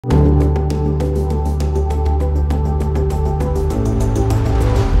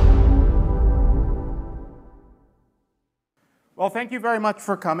Well, thank you very much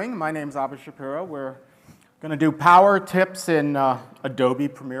for coming. My name's Abba Shapiro. We're going to do power tips in Adobe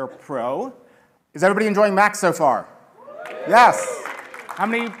Premiere Pro. Is everybody enjoying Mac so far? Yes. How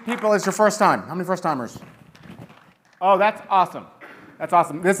many people is your first time? How many first-timers? Oh, that's awesome. That's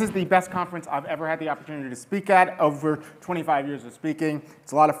awesome. This is the best conference I've ever had the opportunity to speak at, over 25 years of speaking.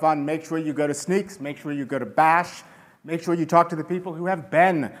 It's a lot of fun. Make sure you go to Sneaks. Make sure you go to Bash. Make sure you talk to the people who have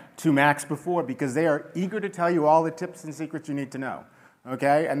been to Macs before, because they are eager to tell you all the tips and secrets you need to know.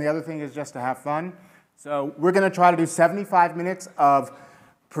 Okay? And the other thing is just to have fun. So we're going to try to do 75 minutes of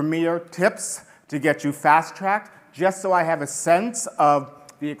Premiere tips to get you fast-tracked, just so I have a sense of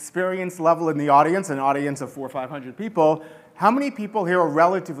the experience level in the audience, an audience of 400 or 500 people. How many people here are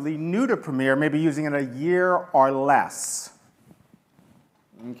relatively new to Premiere, maybe using it a year or less?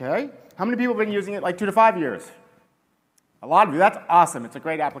 Okay. How many people have been using it like 2 to 5 years? A lot of you. That's awesome. It's a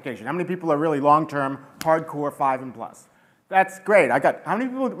great application. How many people are really long-term, hardcore, 5 and plus? That's great. How many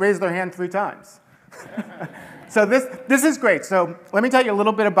people raised their hand 3 times? So this is great. So let me tell you a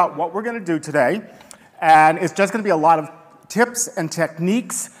little bit about what we're going to do today. And it's just going to be a lot of tips and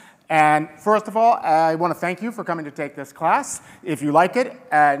techniques. And first of all, I want to thank you for coming to take this class. If you like it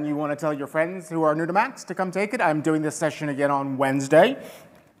and you want to tell your friends who are new to Macs to come take it, I'm doing this session again on Wednesday.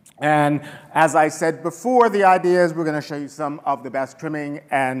 And as I said before, the idea is we're going to show you some of the best trimming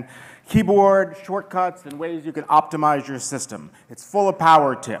and keyboard shortcuts and ways you can optimize your system. It's full of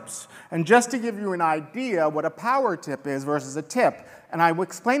power tips. And just to give you an idea what a power tip is versus a tip, and I will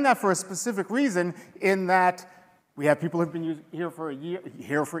explain that for a specific reason, in that we have people who've been here for a year.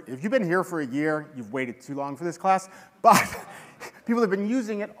 If you've been here for a year, you've waited too long for this class. But people have been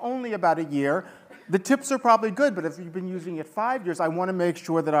using it only about a year. The tips are probably good, but if you've been using it 5 years, I want to make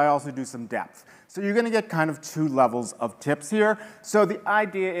sure that I also do some depth. So you're going to get kind of 2 levels of tips here. So the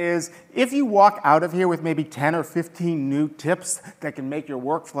idea is, if you walk out of here with maybe 10 or 15 new tips that can make your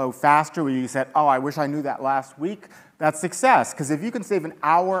workflow faster, where you said, oh, I wish I knew that last week, that's success. Because if you can save an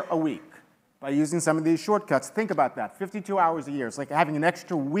hour a week by using some of these shortcuts, think about that. 52 hours a year. It's like having an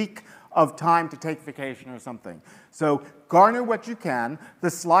extra week of time to take vacation or something. So garner what you can. The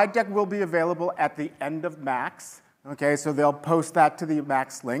slide deck will be available at the end of Macs. Okay, so they'll post that to the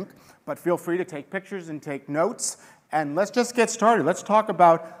Macs link. But feel free to take pictures and take notes. And let's just get started. Let's talk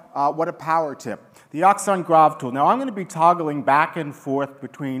about what a power tip. The Accent Grave tool. Now I'm going to be toggling back and forth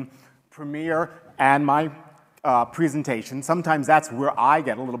between Premiere and my presentation. Sometimes that's where I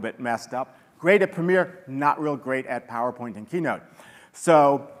get a little bit messed up. Great at Premiere, not real great at PowerPoint and Keynote.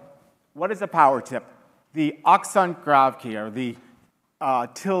 So what is a power tip? The Accent Grave key, or the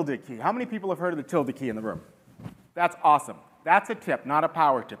tilde key. How many people have heard of the tilde key in the room? That's awesome. That's a tip, not a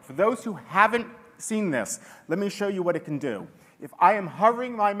power tip. For those who haven't seen this, let me show you what it can do. If I am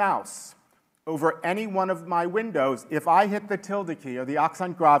hovering my mouse over any one of my windows, if I hit the tilde key, or the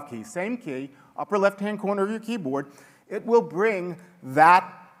Accent Grave key, same key, upper left-hand corner of your keyboard, it will bring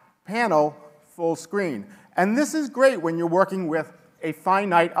that panel full screen. And this is great when you're working with a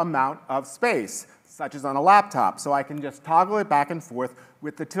finite amount of space, such as on a laptop. So I can just toggle it back and forth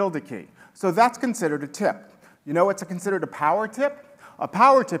with the tilde key. So that's considered a tip. You know what's considered a power tip? A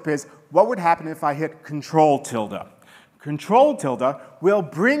power tip is, what would happen if I hit Control tilde? Control tilde will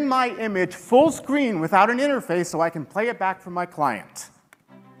bring my image full screen without an interface so I can play it back from my client.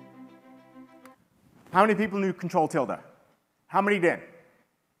 How many people knew Control tilde? How many did?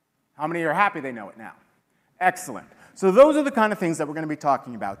 How many are happy they know it now? Excellent. So those are the kind of things that we're going to be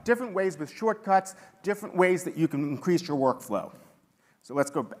talking about. Different ways with shortcuts, different ways that you can increase your workflow. So let's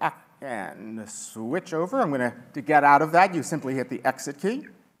go back and switch over. I'm going to get out of that, you simply hit the exit key.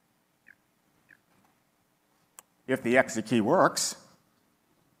 If the exit key works.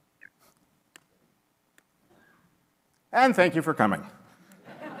 And thank you for coming.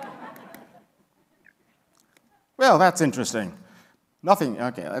 Well, that's interesting. Nothing.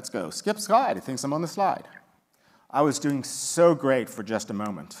 OK, let's go. Skip slide. It thinks I'm on the slide. I was doing so great for just a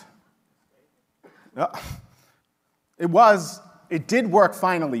moment. It did work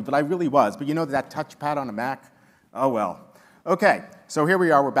finally, but I really was. But you know that touchpad on a Mac? Oh, well. OK, so here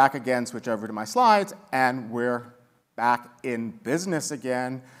we are. We're back again. Switch over to my slides. And we're back in business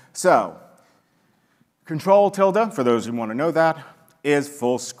again. So Control tilde, for those who want to know that, is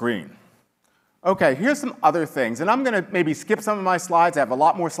full screen. OK, here's some other things. And I'm going to maybe skip some of my slides. I have a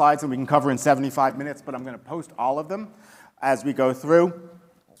lot more slides than we can cover in 75 minutes, but I'm going to post all of them as we go through.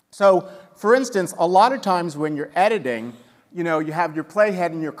 So for instance, a lot of times when you're editing, you have your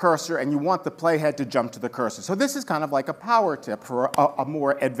playhead and your cursor, and you want the playhead to jump to the cursor. So this is kind of like a power tip for a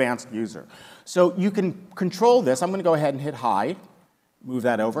more advanced user. So you can control this. I'm going to go ahead and hit hide. move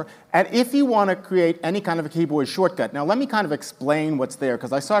that over. And if you want to create any kind of a keyboard shortcut, now let me kind of explain what's there,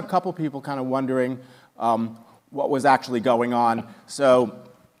 because I saw a couple people kind of wondering what was actually going on. So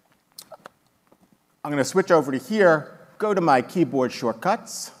I'm going to switch over to here, go to my keyboard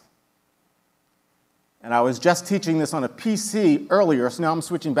shortcuts. And I was just teaching this on a PC earlier, so now I'm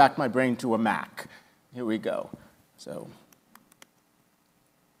switching back my brain to a Mac. Here we go. So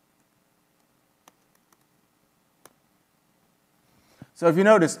if you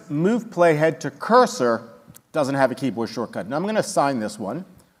notice, move playhead to cursor doesn't have a keyboard shortcut. Now I'm going to assign this one.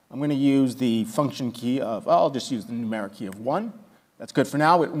 I'm going to use the function key of, I'll just use the numeric key of 1. That's good for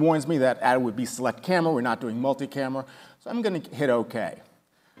now. It warns me that added would be select camera. We're not doing multi-camera. So I'm going to hit OK.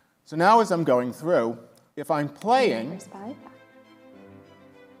 So now as I'm going through, if I'm playing,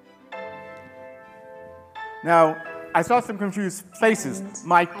 now I saw some confused faces.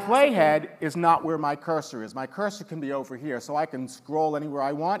 My playhead is not where my cursor is. My cursor can be over here, so I can scroll anywhere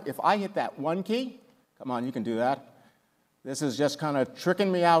I want. If I hit that 1 key, come on, you can do that. This is just kind of tricking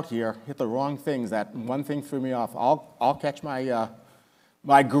me out here. Hit the wrong things. That one thing threw me off. I'll catch my,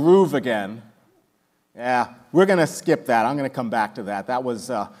 my groove again. Yeah, we're going to skip that. I'm going to come back to that. That was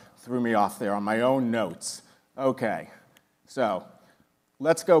threw me off there on my own notes. Okay, so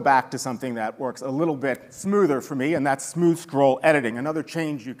let's go back to something that works a little bit smoother for me, and that's smooth scroll editing, another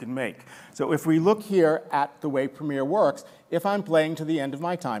change you can make. So if we look here at the way Premiere works, if I'm playing to the end of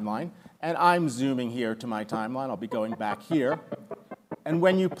my timeline, and I'm zooming here to my timeline, I'll be going back here. And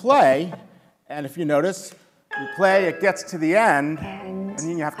when you play, and if you notice, you play, it gets to the end, and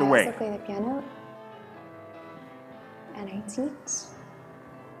then you have to wait. I also play the piano, and I teach.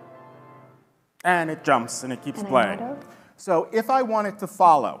 And it jumps, and it keeps playing. So if I want it to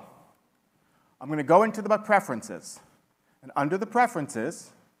follow, I'm going to go into the preferences. And under the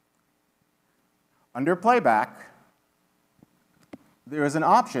preferences, under playback, there is an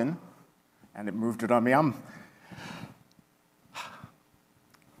option, and it moved it on me,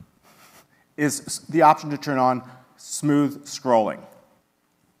 is the option to turn on smooth scrolling,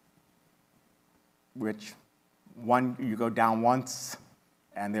 which you go down once,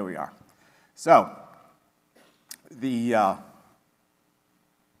 and there we are. So the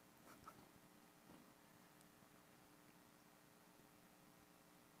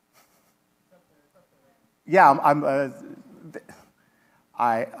yeah,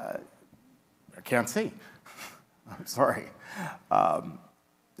 I can't see. I'm sorry.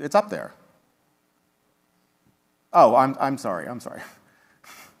 It's up there. Oh, I'm sorry. I'm sorry.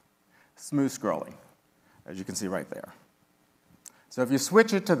 Smooth scrolling, as you can see right there. So if you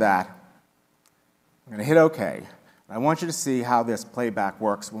switch it to that, I'm going to hit OK. I want you to see how this playback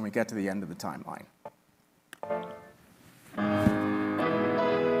works when we get to the end of the timeline.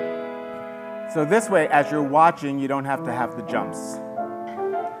 So this way, as you're watching, you don't have to have the jumps.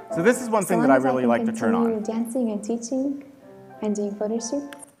 So this is one thing that I really like to turn on. Dancing and teaching and doing photo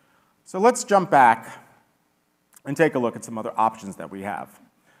shoots. So let's jump back and take a look at some other options that we have.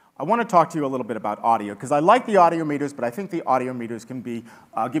 I want to talk to you a little bit about audio, because I like the audio meters, but I think the audio meters can be,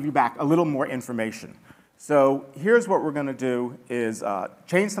 give you back a little more information. So here's what we're going to do is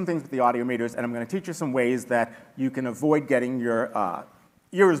change some things with the audio meters, and I'm going to teach you some ways that you can avoid getting your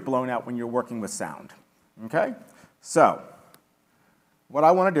ears blown out when you're working with sound. Okay? So what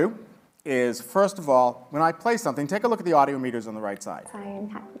I want to do is, first of all, when I play something, take a look at the audio meters on the right side. I am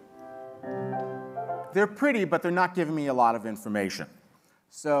happy. They're pretty, but they're not giving me a lot of information.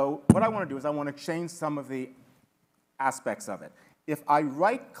 So what I want to do is I want to change some of the aspects of it. If I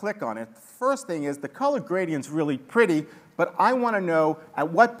right-click on it, the first thing is the color gradient's really pretty, but I want to know at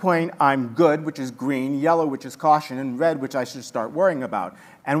what point I'm good, which is green, yellow, which is caution, and red, which I should start worrying about.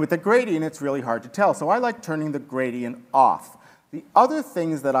 And with the gradient, it's really hard to tell, so I like turning the gradient off. The other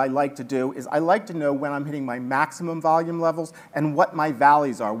things that I like to do is I like to know when I'm hitting my maximum volume levels and what my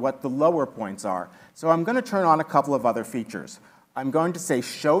valleys are, what the lower points are. So I'm going to turn on a couple of other features. I'm going to say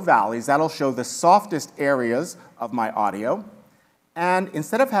Show Valleys. That'll show the softest areas of my audio. And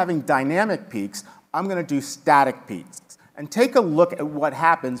instead of having dynamic peaks, I'm going to do static peaks. And take a look at what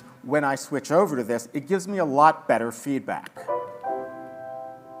happens when I switch over to this. It gives me a lot better feedback.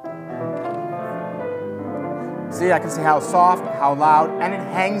 See, I can see how soft, how loud, and it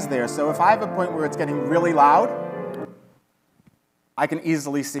hangs there. So if I have a point where it's getting really loud, I can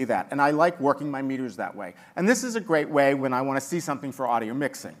easily see that. And I like working my meters that way. And this is a great way when I want to see something for audio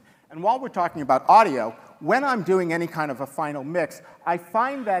mixing. And while we're talking about audio, when I'm doing any kind of a final mix, I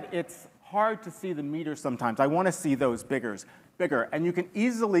find that it's hard to see the meters sometimes. I want to see those bigger. And you can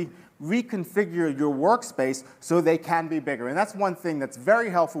easily reconfigure your workspace so they can be bigger. And that's one thing that's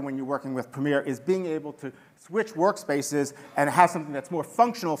very helpful when you're working with Premiere is being able to switch workspaces and have something that's more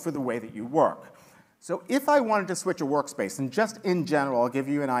functional for the way that you work. So if I wanted to switch a workspace, and just in general, I'll give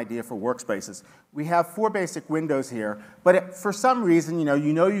you an idea for workspaces. We have 4 basic windows here, but for some reason, you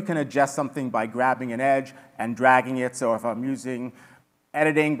know you can adjust something by grabbing an edge and dragging it. So if I'm using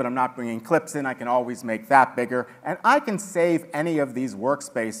editing, but I'm not bringing clips in, I can always make that bigger. And I can save any of these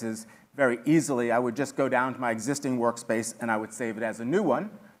workspaces very easily. I would just go down to my existing workspace and I would save it as a new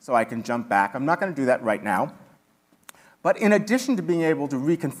one, so I can jump back. I'm not going to do that right now. But in addition to being able to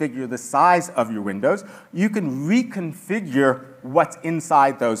reconfigure the size of your windows, you can reconfigure what's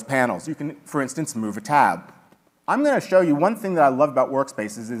inside those panels. You can, for instance, move a tab. I'm going to show you one thing that I love about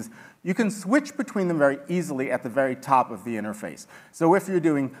workspaces is you can switch between them very easily at the very top of the interface. So if you're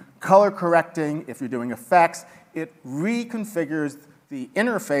doing color correcting, if you're doing effects, it reconfigures the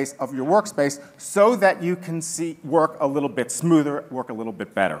interface of your workspace so that you can work a little bit smoother, work a little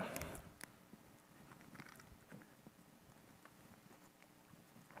bit better.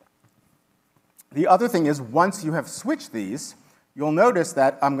 The other thing is, once you have switched these, you'll notice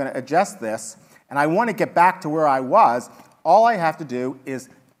that I'm going to adjust this, and I want to get back to where I was. All I have to do is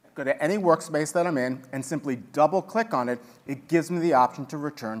go to any workspace that I'm in and simply double-click on it. It gives me the option to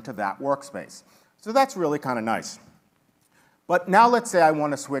return to that workspace. So that's really kind of nice. But now let's say I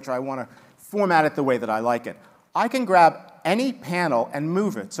want to switch, or I want to format it the way that I like it. I can grab any panel and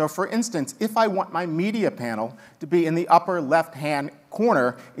move it. So for instance, if I want my media panel to be in the upper left-hand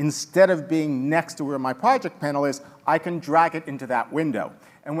corner instead of being next to where my project panel is, I can drag it into that window.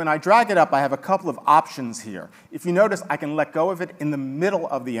 And when I drag it up, I have a couple of options here. If you notice, I can let go of it in the middle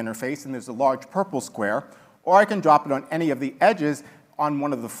of the interface, and there's a large purple square, or I can drop it on any of the edges on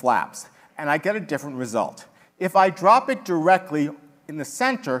one of the flaps, and I get a different result. If I drop it directly in the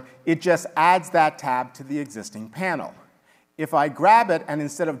center, it just adds that tab to the existing panel. If I grab it, and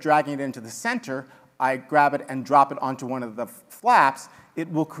instead of dragging it into the center, I grab it and drop it onto one of the flaps,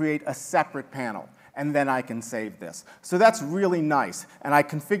 it will create a separate panel. And then I can save this. So that's really nice. And I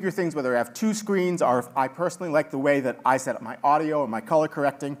configure things whether I have 2 screens, or if I personally like the way that I set up my audio or my color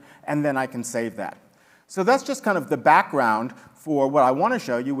correcting, and then I can save that. So that's just kind of the background for what I want to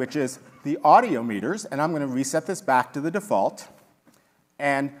show you, which is the audio meters. And I'm going to reset this back to the default.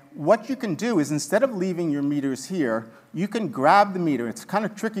 And what you can do is, instead of leaving your meters here, you can grab the meter. It's kind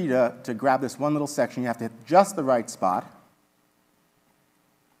of tricky to grab this one little section. You have to hit just the right spot.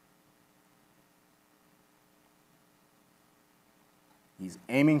 He's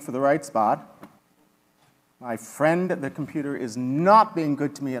aiming for the right spot. My friend, the computer, is not being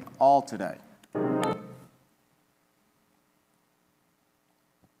good to me at all today.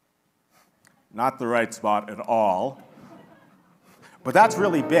 Not the right spot at all. But that's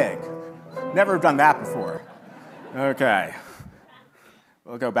really big. Never done that before. Okay.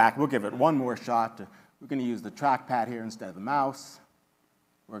 We'll go back. We'll give it one more shot. We're going to use the trackpad here instead of the mouse.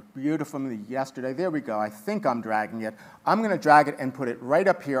 Worked beautifully yesterday. There we go. I think I'm dragging it. I'm going to drag it and put it right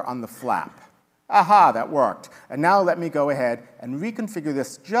up here on the flap. Aha, that worked. And now let me go ahead and reconfigure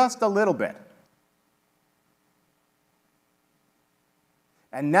this just a little bit.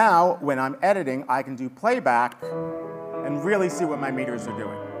 And now, when I'm editing, I can do playback and really see what my meters are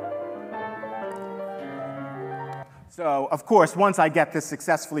doing. So, of course, once I get this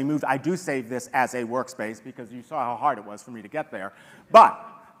successfully moved, I do save this as a workspace because you saw how hard it was for me to get there. But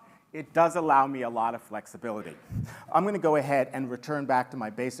it does allow me a lot of flexibility. I'm going to go ahead and return back to my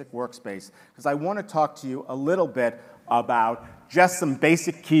basic workspace because I want to talk to you a little bit about just some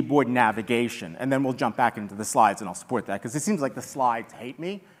basic keyboard navigation. And then we'll jump back into the slides and I'll support that because it seems like the slides hate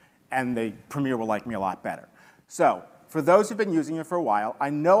me and the Premiere will like me a lot better. So, for those who've been using it for a while, I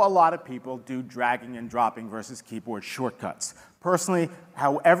know a lot of people do dragging and dropping versus keyboard shortcuts. Personally,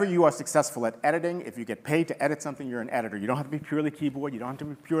 however you are successful at editing, if you get paid to edit something, you're an editor. You don't have to be purely keyboard. You don't have to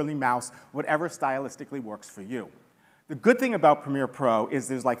be purely mouse, whatever stylistically works for you. The good thing about Premiere Pro is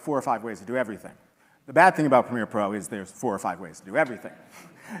there's like 4 or 5 ways to do everything. The bad thing about Premiere Pro is there's 4 or 5 ways to do everything.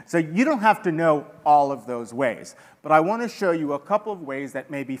 So you don't have to know all of those ways. But I want to show you a couple of ways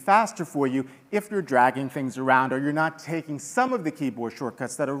that may be faster for you if you're dragging things around or you're not taking some of the keyboard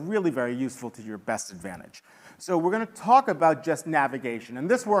shortcuts that are really very useful to your best advantage. So we're going to talk about just navigation. And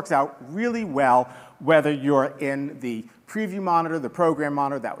this works out really well whether you're in the preview monitor, the program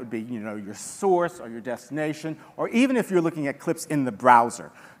monitor, that would be your source or your destination, or even if you're looking at clips in the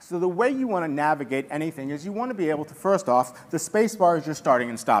browser. So the way you want to navigate anything is you want to be able to, first off, the space bar is your starting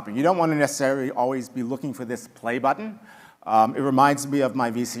and stopping. You don't want to necessarily always be looking for this play button. It reminds me of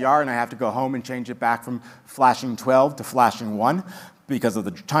my VCR, and I have to go home and change it back from flashing 12 to flashing 1 because of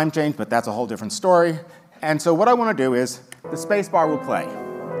the time change, but that's a whole different story. And so what I want to do is the spacebar will play.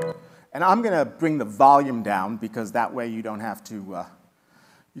 And I'm going to bring the volume down because that way you don't have to,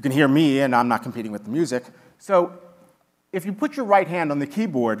 you can hear me and I'm not competing with the music. So if you put your right hand on the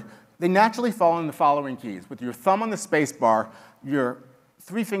keyboard, they naturally fall in the following keys. With your thumb on the spacebar, your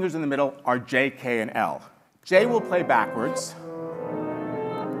 3 fingers in the middle are J, K, and L. J will play backwards.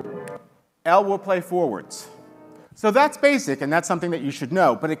 L will play forwards. So that's basic, and that's something that you should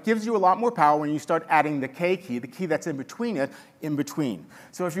know, but it gives you a lot more power when you start adding the K key, the key that's in between it, in between.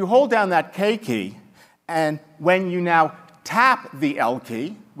 So if you hold down that K key, and when you now tap the L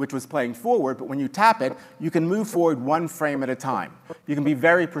key, which was playing forward, but when you tap it, you can move forward 1 frame at a time. You can be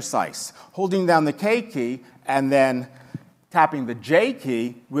very precise. Holding down the K key and then tapping the J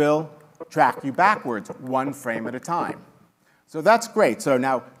key will track you backwards 1 frame at a time. So that's great. So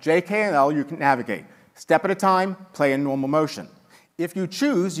now J, K, and L, you can navigate. Step at a time, play in normal motion. If you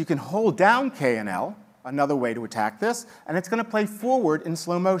choose, you can hold down K and L, another way to attack this, and it's going to play forward in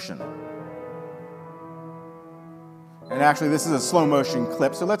slow motion. And actually, this is a slow motion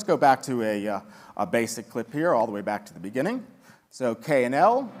clip, so let's go back to a basic clip here, all the way back to the beginning. So K and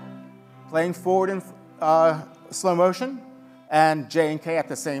L, playing forward in slow motion, and J and K at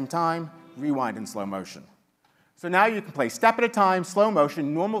the same time, rewind in slow motion. So now you can play step at a time, slow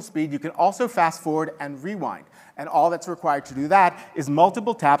motion, normal speed. You can also fast forward and rewind. And all that's required to do that is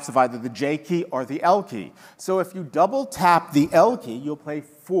multiple taps of either the J key or the L key. So if you double tap the L key, you'll play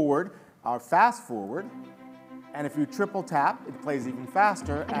forward or fast forward. And if you triple tap, it plays even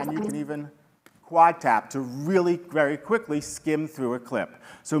faster, and you can even quad tap to really very quickly skim through a clip.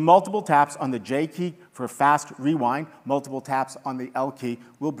 So multiple taps on the J key for fast rewind, multiple taps on the L key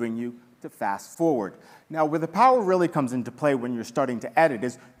will bring you to fast forward. Now, where the power really comes into play when you're starting to edit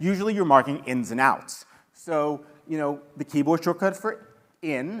is usually you're marking ins and outs. So, you know, the keyboard shortcut for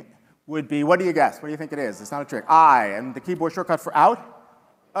in would be, what do you guess? What do you think it is? It's not a trick. I, and the keyboard shortcut for out?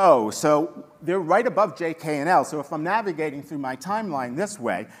 O. So they're right above J, K, and L. So if I'm navigating through my timeline this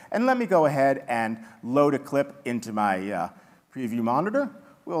way, and let me go ahead and load a clip into my preview monitor.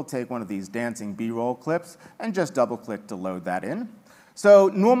 We'll take one of these dancing B-roll clips and just double-click to load that in. So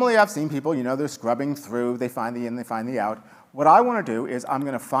normally I've seen people, you know, they're scrubbing through, they find the in, they find the out. What I want to do is I'm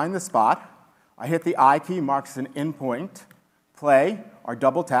going to find the spot. I hit the I key, marks an in point, play, or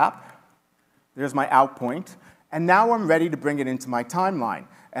double tap. There's my out point. And now I'm ready to bring it into my timeline.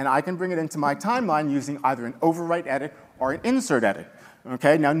 And I can bring it into my timeline using either an overwrite edit or an insert edit.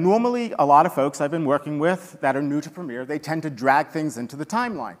 Okay? Now, normally, a lot of folks I've been working with that are new to Premiere, they tend to drag things into the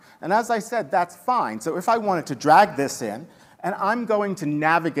timeline. And as I said, that's fine. So if I wanted to drag this in, and I'm going to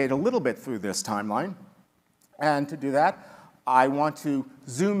navigate a little bit through this timeline. And to do that, I want to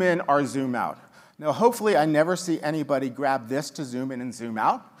zoom in or zoom out. Now, hopefully, I never see anybody grab this to zoom in and zoom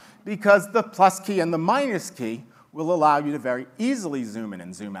out, because the plus key and the minus key will allow you to very easily zoom in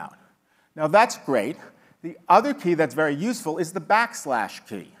and zoom out. Now, that's great. The other key that's very useful is the backslash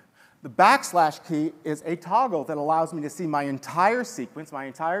key. The backslash key is a toggle that allows me to see my entire sequence, my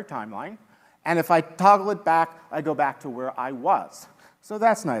entire timeline. And if I toggle it back, I go back to where I was. So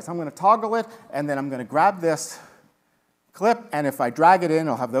that's nice. I'm going to toggle it, and then I'm going to grab this clip, and if I drag it in,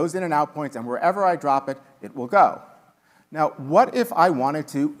 I'll have those in and out points, and wherever I drop it, it will go. Now, what if I wanted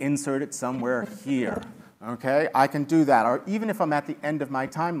to insert it somewhere here? Okay, I can do that, or even if I'm at the end of my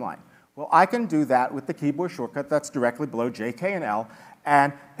timeline. Well, I can do that with the keyboard shortcut that's directly below J, K, and L,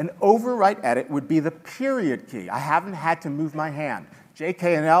 and an overwrite edit would be the period key. I haven't had to move my hand. J,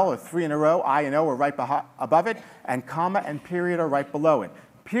 K, and L are 3 in a row, I and O are right above it, and comma and period are right below it.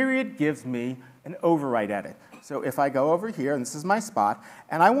 Period gives me an overwrite edit. So if I go over here, and this is my spot,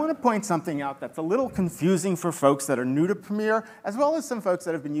 and I want to point something out that's a little confusing for folks that are new to Premiere, as well as some folks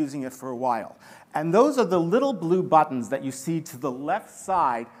that have been using it for a while. And those are the little blue buttons that you see to the left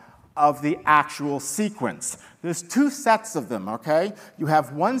side of the actual sequence. There's 2 sets of them, okay? You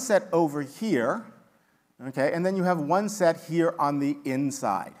have one set over here, okay, and then you have one set here on the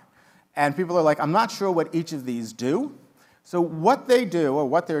inside. And people are like, I'm not sure what each of these do. So what they do, or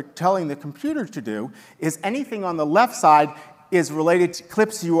what they're telling the computer to do, is anything on the left side is related to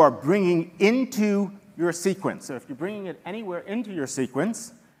clips you are bringing into your sequence. So if you're bringing it anywhere into your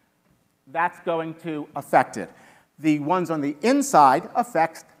sequence, that's going to affect it. The ones on the inside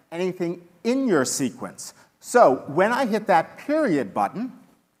affect anything in your sequence. So when I hit that period button,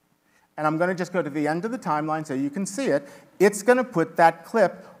 and I'm going to just go to the end of the timeline so you can see it, it's going to put that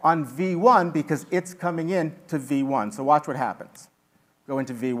clip on V1 because it's coming in to V1. So watch what happens. Go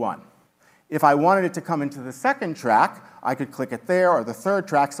into V1. If I wanted it to come into the second track, I could click it there, or the third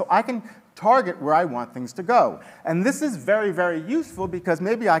track, so I can target where I want things to go. And this is very, very useful because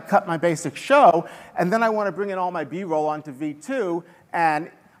maybe I cut my basic show, and then I want to bring in all my B-roll onto V2, and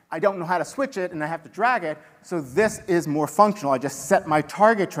I don't know how to switch it, and I have to drag it, so this is more functional. I just set my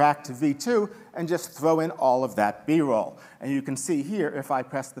target track to V2 and just throw in all of that B-roll. And you can see here, if I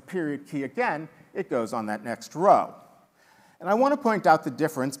press the period key again, it goes on that next row. And I want to point out the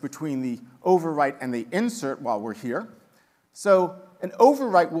difference between the overwrite and the insert while we're here. So an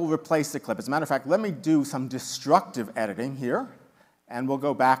overwrite will replace the clip. As a matter of fact, let me do some destructive editing here, and we'll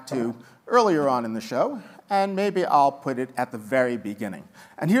go back to earlier on in the show, and maybe I'll put it at the very beginning.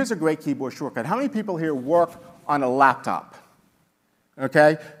 And here's a great keyboard shortcut. How many people here work on a laptop?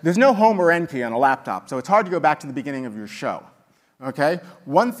 Okay? There's no home or end key on a laptop, so it's hard to go back to the beginning of your show. Okay?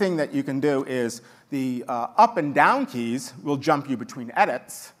 One thing that you can do is the up and down keys will jump you between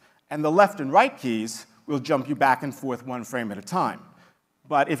edits, and the left and right keys will jump you back and forth one frame at a time.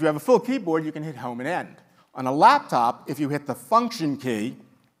 But if you have a full keyboard, you can hit home and end. On a laptop, if you hit the function key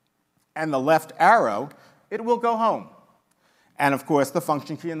and the left arrow, it will go home. And of course, the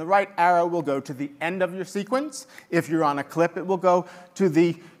function key and the right arrow will go to the end of your sequence. If you're on a clip, it will go to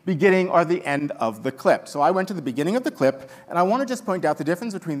the beginning or the end of the clip. So I went to the beginning of the clip, and I want to just point out the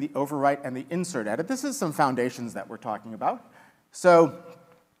difference between the overwrite and the insert edit. This is some foundations that we're talking about. So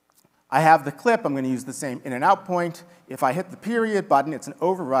I have the clip. I'm going to use the same in and out point. If I hit the period button, it's an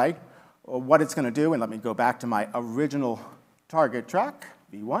overwrite. Or what it's going to do, and let me go back to my original target track,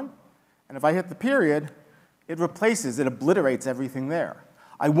 V1. And if I hit the period, it replaces, it obliterates everything there.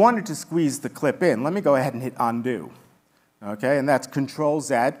 I wanted to squeeze the clip in. Let me go ahead and hit undo. Okay, and that's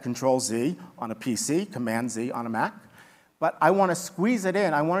Control-Z, Control-Z on a PC, Command-Z on a Mac. But I want to squeeze it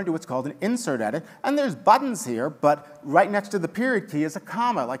in. I want to do what's called an insert edit. And there's buttons here, but right next to the period key is a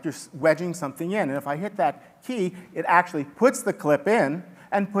comma, like you're wedging something in. And if I hit that key, it actually puts the clip in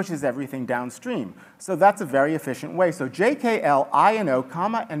and pushes everything downstream. So that's a very efficient way. So JKL, I, and O,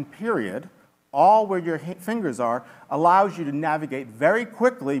 comma, and period, all where your fingers are, allows you to navigate very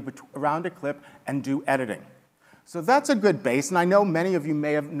quickly around a clip and do editing. So that's a good base, and I know many of you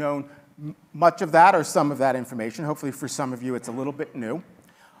may have known much of that or some of that information. Hopefully for some of you it's a little bit new.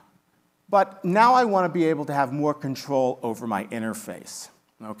 But now I want to be able to have more control over my interface.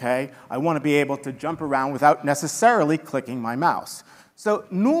 Okay? I want to be able to jump around without necessarily clicking my mouse. So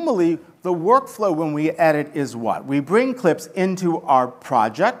normally, the workflow when we edit is what? We bring clips into our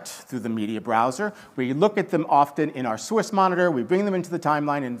project through the media browser. We look at them often in our source monitor. We bring them into the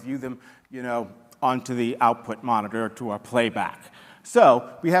timeline and view them, onto the output monitor to our playback. So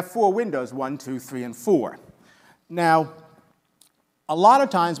we have 4 windows, 1, 2, 3, and 4. Now, a lot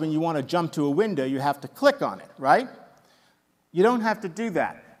of times when you want to jump to a window, you have to click on it, right? You don't have to do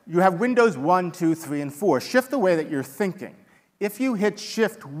that. You have windows 1, 2, 3, and 4. Shift the way that you're thinking. If you hit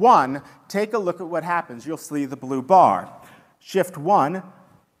Shift 1, take a look at what happens. You'll see the blue bar. Shift 1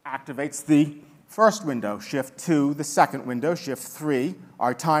 activates the first window. Shift 2, the second window. Shift 3,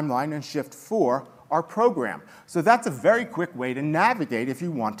 our timeline. And Shift 4, our program. So that's a very quick way to navigate if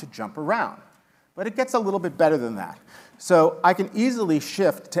you want to jump around. But it gets a little bit better than that. So I can easily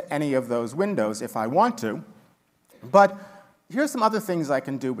shift to any of those windows if I want to. But here's some other things I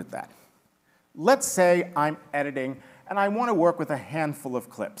can do with that. Let's say I'm editing and I want to work with a handful of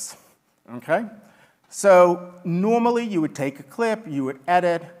clips, okay? So normally you would take a clip, you would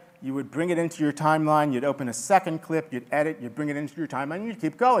edit, you would bring it into your timeline, you'd open a second clip, you'd edit, you'd bring it into your timeline, and you'd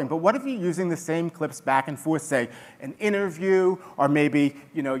keep going. But what if you're using the same clips back and forth, say, an interview, or maybe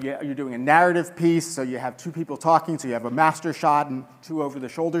you're doing a narrative piece, so you have 2 people talking, so you have a master shot and 2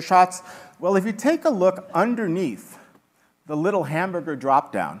 over-the-shoulder shots? Well, if you take a look underneath the little hamburger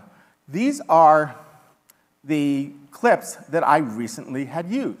drop-down, these are the clips that I recently had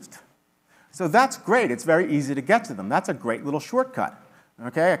used. So that's great. It's very easy to get to them. That's a great little shortcut.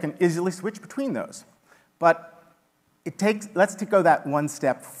 Okay, I can easily switch between those. But let's go that one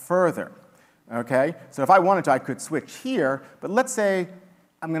step further. Okay, so if I wanted to, I could switch here. But let's say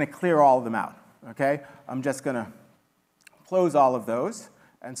I'm going to clear all of them out. Okay, I'm just going to close all of those.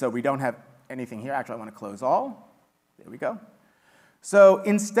 And so we don't have anything here. Actually, I want to close all. There we go. So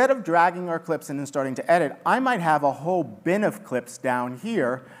instead of dragging our clips in and starting to edit, I might have a whole bin of clips down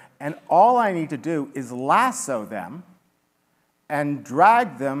here, and all I need to do is lasso them and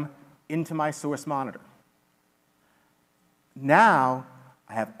drag them into my source monitor. Now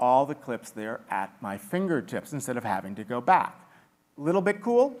I have all the clips there at my fingertips instead of having to go back. A little bit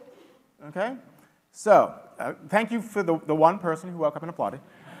cool, okay? So thank you for the one person who woke up and applauded.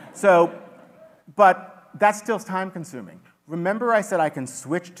 But that's still time consuming. Remember I said I can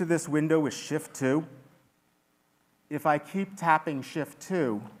switch to this window with Shift 2? If I keep tapping Shift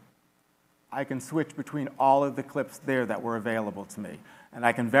 2, I can switch between all of the clips there that were available to me. And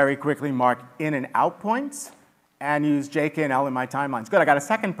I can very quickly mark in and out points and use J, K, and L in my timelines. Good, I got a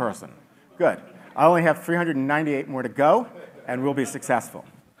second person. Good. I only have 398 more to go, and we'll be successful.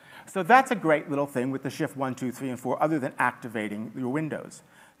 So that's a great little thing with the Shift 1, 2, 3, and 4, other than activating your windows.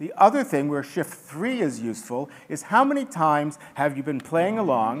 The other thing where Shift 3 is useful is how many times have you been playing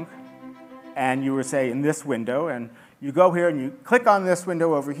along, and you were, say, in this window, and you go here and you click on this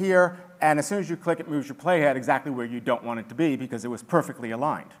window over here, and as soon as you click, it moves your playhead exactly where you don't want it to be because it was perfectly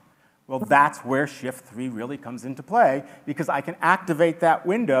aligned. Well, that's where Shift 3 really comes into play, because I can activate that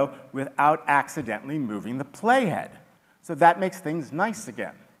window without accidentally moving the playhead. So that makes things nice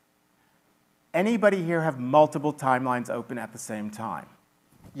again. Anybody here have multiple timelines open at the same time?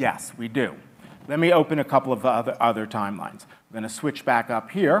 Yes, we do. Let me open a couple of other timelines. I'm going to switch back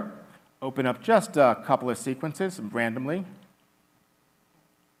up here, open up just a couple of sequences randomly.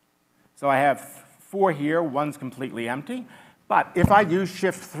 So I have 4 here, one's completely empty. But if I use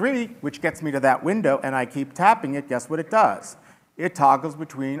Shift 3, which gets me to that window, and I keep tapping it, guess what it does? It toggles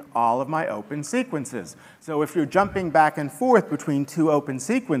between all of my open sequences. So if you're jumping back and forth between 2 open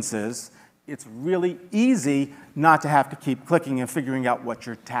sequences, it's really easy not to have to keep clicking and figuring out what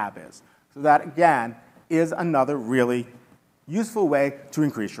your tab is. So that, again, is another really useful way to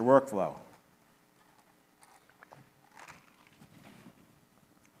increase your workflow.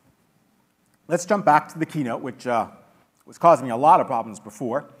 Let's jump back to the keynote, which was causing me a lot of problems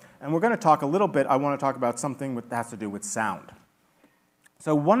before. And we're going to talk a little bit, I want to talk about something that has to do with sound.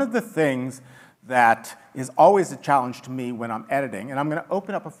 So one of the things that is always a challenge to me when I'm editing, and I'm going to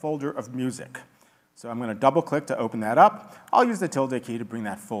open up a folder of music. So I'm going to double click to open that up. I'll use the tilde key to bring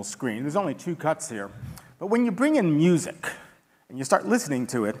that full screen. There's only 2 cuts here. But when you bring in music and you start listening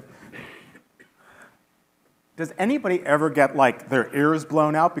to it, does anybody ever get like their ears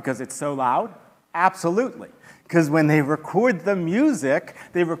blown out because it's so loud? Absolutely. Because when they record the music,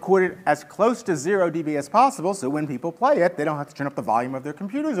 they record it as close to 0 dB as possible, so when people play it, they don't have to turn up the volume of their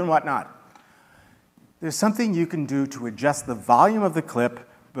computers and whatnot. There's something you can do to adjust the volume of the clip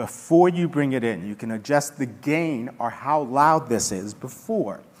before you bring it in. You can adjust the gain or how loud this is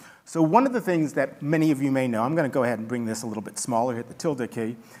before. So one of the things that many of you may know, I'm going to go ahead and bring this a little bit smaller, hit the tilde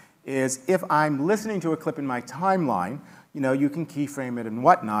key, is if I'm listening to a clip in my timeline, you can keyframe it and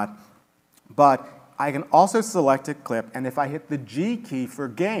whatnot, but I can also select a clip, and if I hit the G key for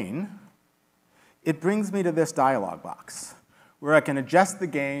gain, it brings me to this dialog box where I can adjust the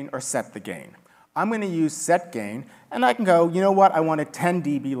gain or set the gain. I'm going to use set gain, and I can go, you know what, I want it 10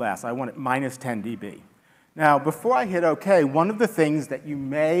 dB less. I want it minus 10 dB. Now, before I hit OK, one of the things that you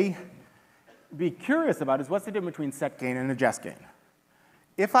may be curious about is what's the difference between set gain and adjust gain.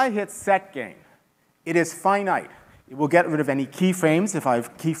 If I hit set gain, it is finite. It will get rid of any keyframes if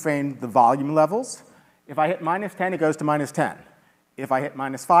I've keyframed the volume levels. If I hit minus 10, it goes to minus 10. If I hit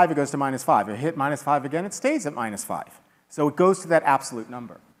minus 5, it goes to minus 5. If I hit minus 5 again, it stays at minus 5. So it goes to that absolute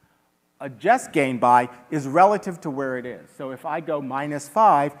number. Adjust gain by is relative to where it is. So if I go minus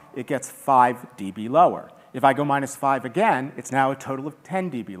 5, it gets 5 dB lower. If I go minus 5 again, it's now a total of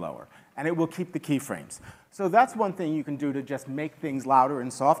 10 dB lower. And it will keep the keyframes. So that's one thing you can do to just make things louder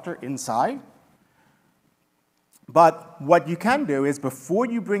and softer inside. But what you can do is before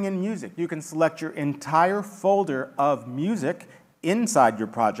you bring in music, you can select your entire folder of music inside your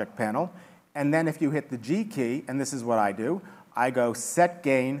project panel. And then if you hit the G key, and this is what I do, I go set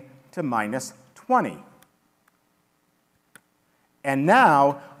gain to minus 20. And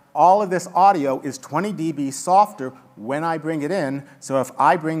now all of this audio is 20 dB softer when I bring it in. So if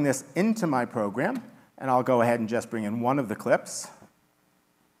I bring this into my program, and I'll go ahead and just bring in one of the clips,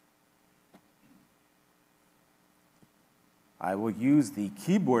 I will use the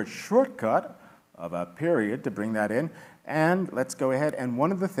keyboard shortcut of a period to bring that in. And let's go ahead. And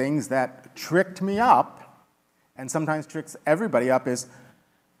one of the things that tricked me up, and sometimes tricks everybody up, is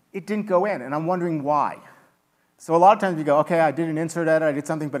it didn't go in. And I'm wondering why. So a lot of times you go, OK, I did an insert edit, I did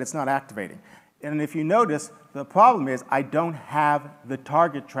something, but it's not activating. And if you notice, the problem is I don't have the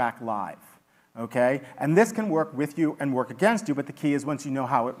target track live. Okay? And this can work with you and work against you, but the key is once you know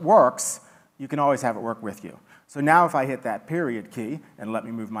how it works, you can always have it work with you. So now if I hit that period key and let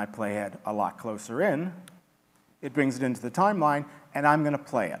me move my playhead a lot closer in, it brings it into the timeline, and I'm going to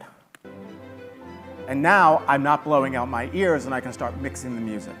play it. And now I'm not blowing out my ears, and I can start mixing the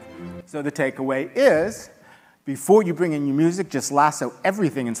music. So the takeaway is, before you bring in your music, just lasso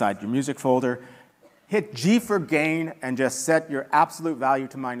everything inside your music folder, hit G for gain and just set your absolute value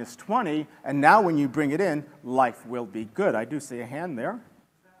to -20, and now when you bring it in, life will be good. I do see a hand there.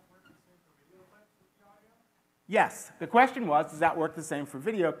 Yes, the question was, does that work the same for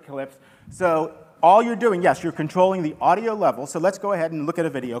video clips? So all you're doing, yes, you're controlling the audio level. So let's go ahead and look at a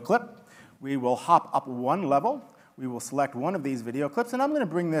video clip. We will hop up one level. We will select one of these video clips, and I'm going to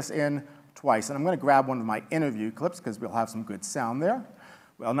bring this in twice. And I'm going to grab one of my interview clips because we'll have some good sound there.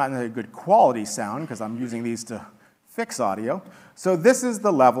 Well, not necessarily good quality sound because I'm using these to fix audio. So this is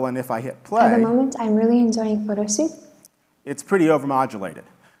the level, and if I hit play, at the moment, I'm really enjoying Photoshoot. It's pretty overmodulated.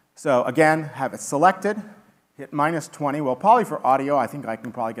 So again, have it selected, hit -20. Well, probably for audio, I think I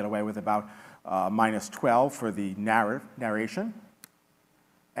can probably get away with about -12 for the narration.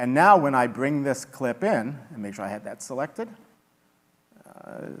 And now when I bring this clip in, and make sure I had that selected,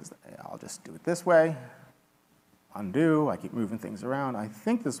 I'll just do it this way. Undo, I keep moving things around. I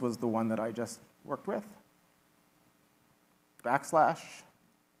think this was the one that I just worked with. Backslash.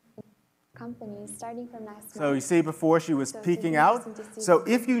 Companies starting from last So month. you see before she was So it's peeking out. interesting to see So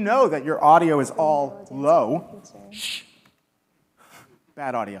if you know that your audio is all low, shh,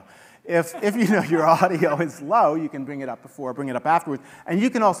 bad audio. If you know your audio is low, you can bring it up before, bring it up afterwards. And you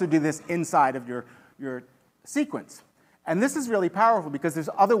can also do this inside of your sequence. And this is really powerful because there's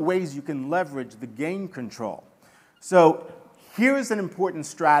other ways you can leverage the gain control. So here's an important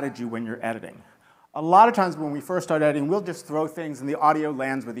strategy when you're editing. A lot of times when we first start editing, we'll just throw things and the audio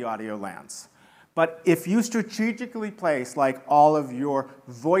lands where the audio lands. But if you strategically place like all of your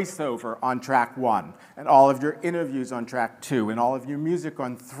voiceover on track 1, and all of your interviews on track 2, and all of your music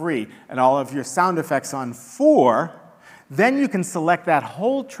on 3, and all of your sound effects on 4, then you can select that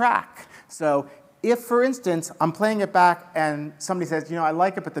whole track. So if, for instance, I'm playing it back and somebody says, you know, I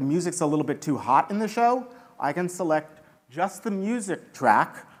like it, but the music's a little bit too hot in the show, I can select just the music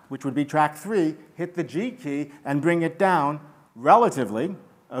track, which would be track 3, hit the G key, and bring it down relatively,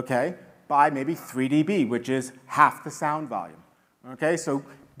 okay, by maybe 3 dB, which is half the sound volume. Okay, so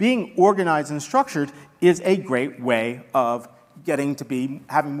being organized and structured is a great way of getting to be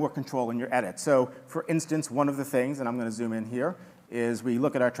having more control in your edit. So, for instance, one of the things, and I'm going to zoom in here, is we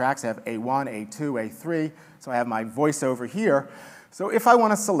look at our tracks. I have A1, A2, A3. So I have my voiceover here. So if I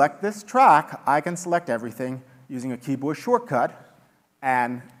want to select this track, I can select everything using a keyboard shortcut,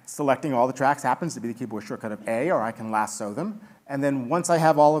 and selecting all the tracks happens to be the keyboard shortcut of A, or I can lasso them. And then once I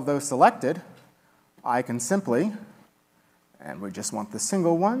have all of those selected, I can simply, and we just want the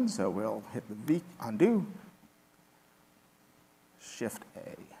single one, so we'll hit the V, undo, Shift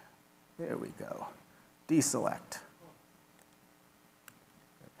A. There we go. Deselect.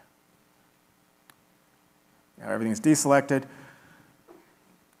 Now everything's deselected.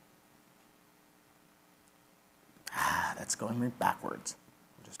 That's going me backwards.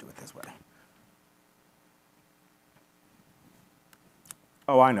 We'll just do it this way.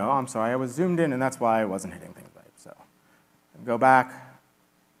 Oh, I know. I'm sorry. I was zoomed in, and that's why I wasn't hitting things right. So go back,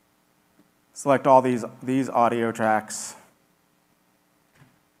 select all these audio tracks.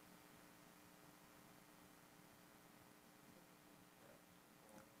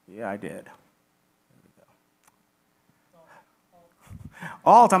 Yeah, I did.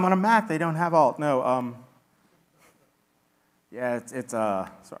 Alt, I'm on a Mac. They don't have Alt. No. Yeah,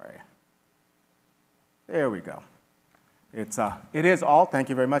 sorry. There we go. It is Alt, thank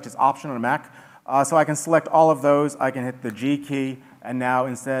you very much. It's Option on a Mac. So I can select all of those. I can hit the G key, and now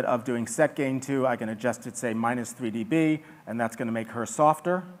instead of doing set gain 2, I can adjust it, say, -3 dB, and that's going to make her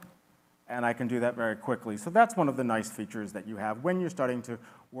softer. And I can do that very quickly. So that's one of the nice features that you have when you're starting to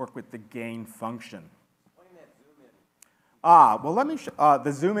work with the gain function. Well, let me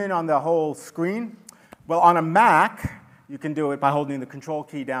the zoom in on the whole screen. Well, on a Mac, you can do it by holding the Control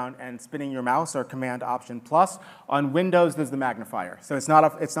key down and spinning your mouse, or Command Option plus. On Windows, there's the magnifier. So it's not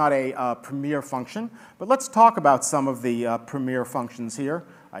a Premiere function. But let's talk about some of the Premiere functions here.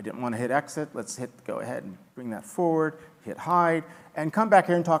 I didn't want to hit Exit. Let's go ahead and bring that forward, hit Hide, and come back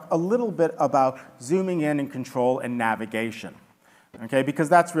here and talk a little bit about zooming in and control and navigation. Okay, because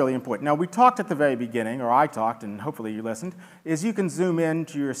that's really important. Now, we talked at the very beginning, or I talked, and hopefully you listened, is you can zoom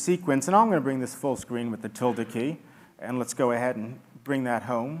into your sequence. And I'm going to bring this full screen with the tilde key. And let's go ahead and bring that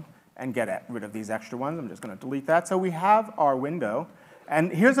home and get rid of these extra ones. I'm just going to delete that. So we have our window.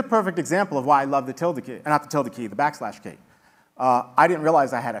 And here's a perfect example of why I love the tilde key, not the tilde key, the backslash key. I didn't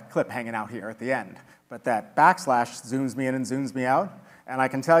realize I had a clip hanging out here at the end. But that backslash zooms me in and zooms me out. And I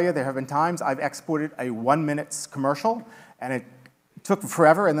can tell you there have been times I've exported a 1-minute commercial, and it took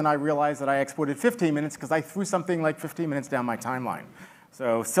forever. And then I realized that I exported 15 minutes because I threw something like 15 minutes down my timeline.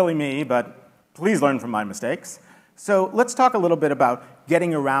 So silly me, but please learn from my mistakes. So let's talk a little bit about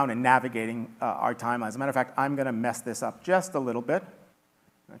getting around and navigating our timeline. As a matter of fact, I'm going to mess this up just a little bit.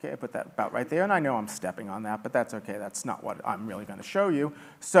 Okay, I put that about right there, and I know I'm stepping on that, but that's okay. That's not what I'm really going to show you.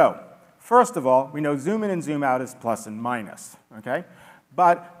 So first of all, we know zoom in and zoom out is plus and minus, okay?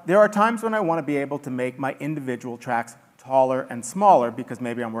 But there are times when I want to be able to make my individual tracks taller and smaller because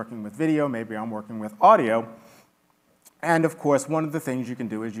maybe I'm working with video, maybe I'm working with audio. And of course, one of the things you can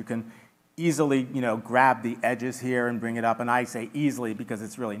do is you can easily, grab the edges here and bring it up. And I say easily because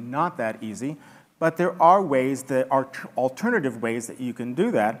it's really not that easy. But there are ways that are alternative ways that you can do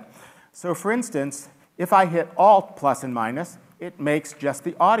that. So for instance, if I hit Alt plus and minus, it makes just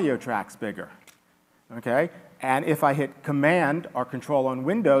the audio tracks bigger. Okay? And if I hit Command or Control on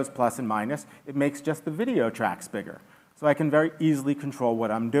Windows plus and minus, it makes just the video tracks bigger. So I can very easily control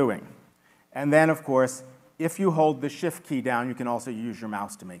what I'm doing. And then, of course, if you hold the Shift key down, you can also use your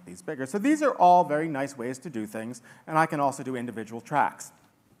mouse to make these bigger. So these are all very nice ways to do things, and I can also do individual tracks.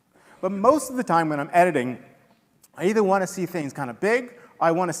 But most of the time when I'm editing, I either want to see things kind of big, or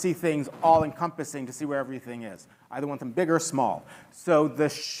I want to see things all-encompassing to see where everything is. I either want them big or small. So the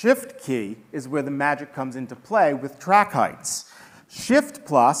Shift key is where the magic comes into play with track heights. Shift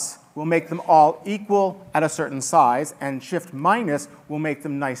plus will make them all equal at a certain size, and Shift minus will make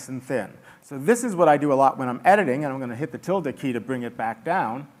them nice and thin. So this is what I do a lot when I'm editing, and I'm going to hit the tilde key to bring it back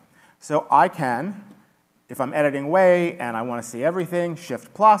down. So I can, if I'm editing away and I want to see everything,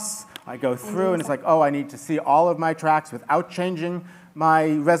 Shift plus, I go through and it's like, oh, I need to see all of my tracks without changing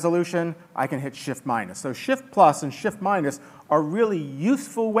my resolution, I can hit Shift minus. So Shift plus and Shift minus are really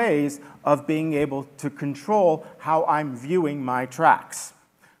useful ways of being able to control how I'm viewing my tracks.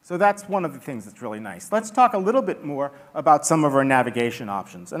 So that's one of the things that's really nice. Let's talk a little bit more about some of our navigation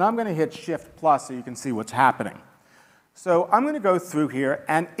options. And I'm going to hit Shift plus so you can see what's happening. So I'm going to go through here,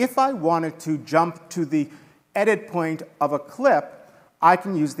 and if I wanted to jump to the edit point of a clip, I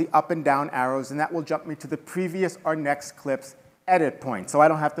can use the up and down arrows, and that will jump me to the previous or next clip's edit point, so I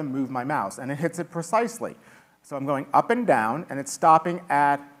don't have to move my mouse, and it hits it precisely. So I'm going up and down, and it's stopping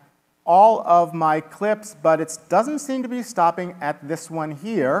at all of my clips, but it doesn't seem to be stopping at this one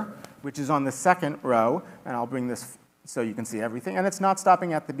here, which is on the second row, and I'll bring this so you can see everything, and it's not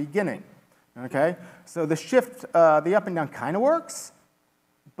stopping at the beginning. Okay? So the shift, the up and down kind of works,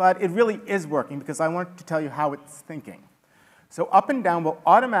 but it really is working because I want to tell you how it's thinking. So up and down will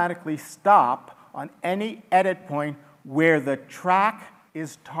automatically stop on any edit point where the track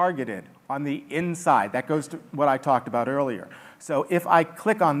is targeted on the inside. That goes to what I talked about earlier. So if I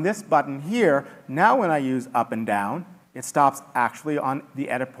click on this button here, now when I use up and down, it stops actually on the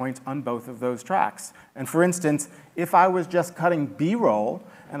edit points on both of those tracks. And for instance, if I was just cutting B-roll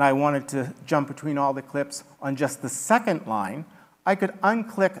and I wanted to jump between all the clips on just the second line, I could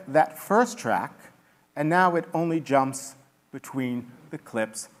unclick that first track, and now it only jumps between the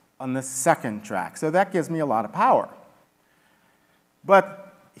clips on the second track. So that gives me a lot of power.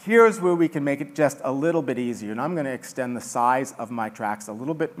 But here's where we can make it just a little bit easier. And I'm going to extend the size of my tracks a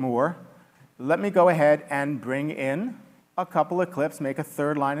little bit more. Let me go ahead and bring in a couple of clips, make a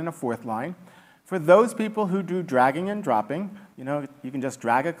third line and a fourth line. For those people who do dragging and dropping, you can just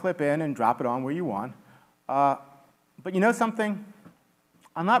drag a clip in and drop it on where you want. But you know something?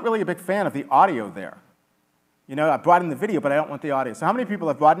 I'm not really a big fan of the audio there. I brought in the video, but I don't want the audio. So how many people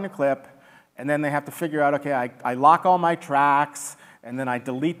have brought in a clip, and then they have to figure out, okay, I lock all my tracks, and then I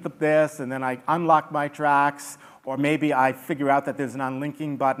delete this, and then I unlock my tracks, or maybe I figure out that there's an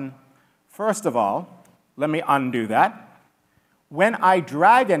unlinking button. First of all, let me undo that. When I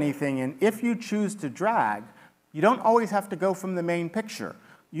drag anything in, if you choose to drag, you don't always have to go from the main picture.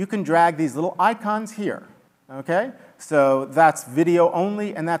 You can drag these little icons here. Okay? So that's video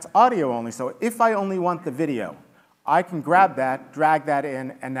only, and that's audio only. So if I only want the video, I can grab that, drag that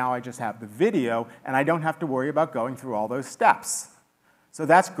in, and now I just have the video, and I don't have to worry about going through all those steps. So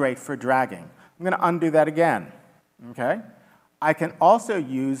that's great for dragging. I'm going to undo that again. Okay? I can also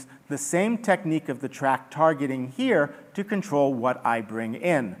use the same technique of the track targeting here to control what I bring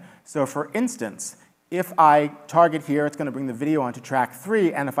in. So for instance, if I target here, it's going to bring the video onto track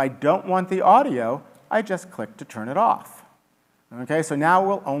 3, and if I don't want the audio, I just click to turn it off. Okay, so now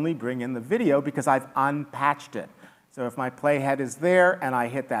we'll only bring in the video because I've unpatched it. So if my playhead is there and I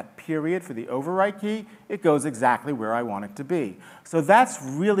hit that period for the overwrite key, it goes exactly where I want it to be. So that's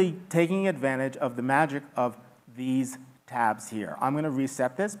really taking advantage of the magic of these tabs here. I'm going to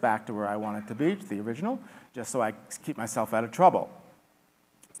reset this back to where I want it to be, to the original, just so I keep myself out of trouble.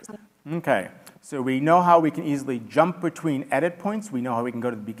 Okay, so we know how we can easily jump between edit points. We know how we can go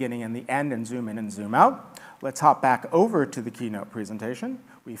to the beginning and the end and zoom in and zoom out. Let's hop back over to the keynote presentation.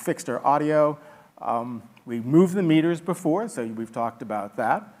 We fixed our audio. We moved the meters before, so we've talked about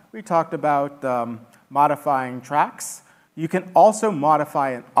that. We talked about modifying tracks. You can also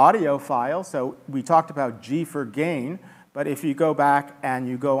modify an audio file. So we talked about G for gain, but if you go back and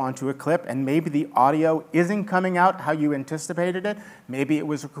you go onto a clip and maybe the audio isn't coming out how you anticipated it, maybe it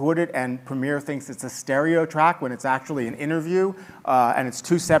was recorded and Premiere thinks it's a stereo track when it's actually an interview and it's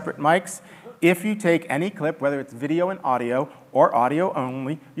two separate mics. If you take any clip, whether it's video and audio or audio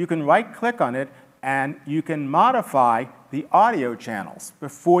only, you can right-click on it and you can modify the audio channels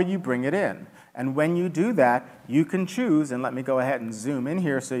before you bring it in. And when you do that, you can choose, and let me go ahead and zoom in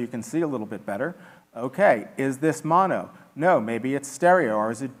here so you can see a little bit better. Okay, is this mono? No, maybe it's stereo,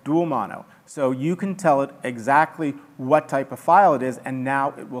 or is it dual mono? So you can tell it exactly what type of file it is, and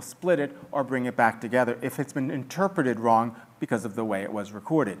now it will split it or bring it back together if it's been interpreted wrong because of the way it was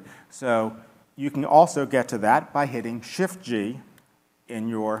recorded. So you can also get to that by hitting Shift-G in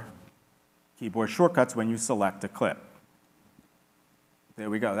your keyboard shortcuts when you select a clip. There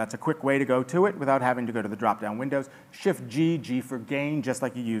we go. That's a quick way to go to it without having to go to the drop-down windows. Shift-G, G for gain, just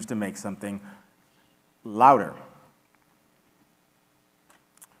like you use to make something louder.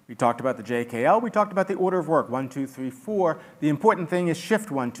 We talked about the JKL. We talked about the order of work, 1, 2, 3, 4. The important thing is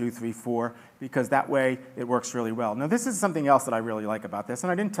Shift 1, 2, 3, 4, because that way it works really well. Now, this is something else that I really like about this,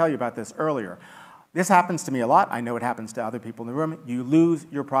 and I didn't tell you about this earlier. This happens to me a lot. I know it happens to other people in the room. You lose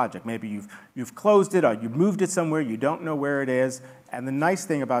your project. Maybe you've closed it or you've moved it somewhere. You don't know where it is. And the nice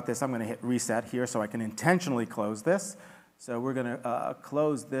thing about this, I'm going to hit reset here so I can intentionally close this. So we're going to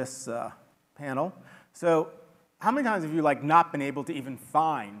close this panel. So how many times have you not been able to even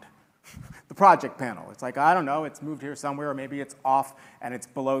find the project panel? It's like, I don't know, it's moved here somewhere, or maybe it's off and it's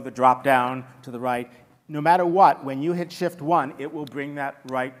below the drop down to the right. No matter what, when you hit Shift 1, it will bring that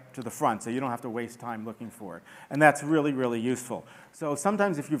right to the front, so you don't have to waste time looking for it. And that's really, really useful. So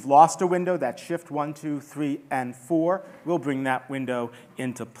sometimes if you've lost a window, that Shift 1, 2, 3, and 4 will bring that window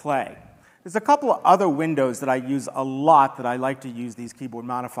into play. There's a couple of other windows that I use a lot that I like to use these keyboard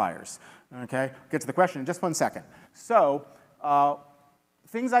modifiers. Okay? Get to the question in just 1 second. So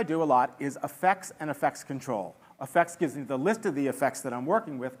things I do a lot is effects and effects control. Effects gives me the list of the effects that I'm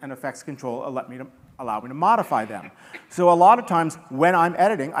working with, and effects control allow me to modify them. So a lot of times when I'm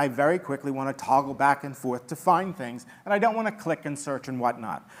editing, I very quickly want to toggle back and forth to find things, and I don't want to click and search and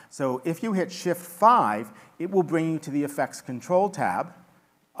whatnot. So if you hit Shift 5, it will bring you to the effects control tab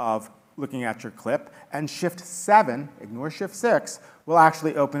of looking at your clip, and Shift 7, ignore Shift 6, will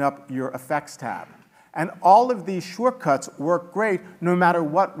actually open up your effects tab. And all of these shortcuts work great no matter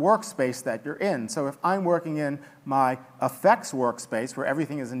what workspace that you're in. So if I'm working in my effects workspace where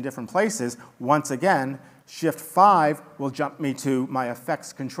everything is in different places, once again, Shift 5 will jump me to my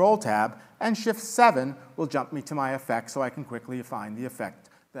effects control tab, and Shift 7 will jump me to my effects so I can quickly find the effect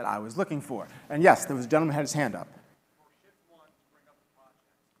that I was looking for. And yes, there was a gentleman who had his hand up.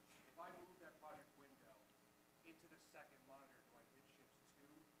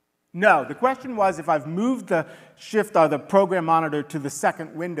 No, the question was if I've moved the shift or the program monitor to the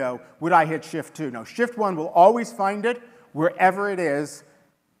second window, would I hit Shift 2? No, Shift 1 will always find it wherever it is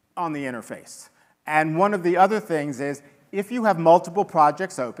on the interface. And one of the other things is if you have multiple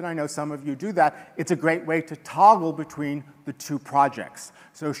projects open, I know some of you do that, it's a great way to toggle between the two projects.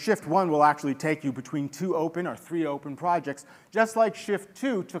 So Shift 1 will actually take you between 2 open or 3 open projects, just like Shift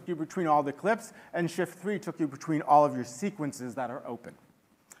 2 took you between all the clips, and Shift 3 took you between all of your sequences that are open.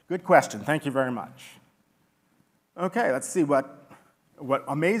 Good question. Thank you very much. Okay, let's see what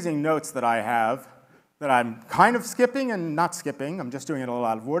amazing notes that I have that I'm kind of skipping and not skipping. I'm just doing it a little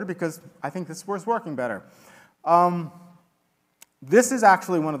out of order because I think this was working better. This is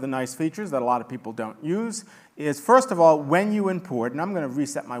actually one of the nice features that a lot of people don't use, is first of all, when you import, and I'm going to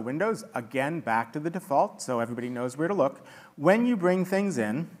reset my windows, again, back to the default so everybody knows where to look. When you bring things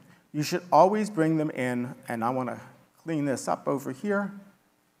in, you should always bring them in, and I want to clean this up over here.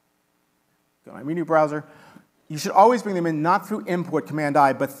 Go to my media browser. You should always bring them in not through import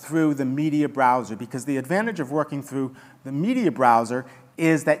Command-I, but through the media browser, because the advantage of working through the media browser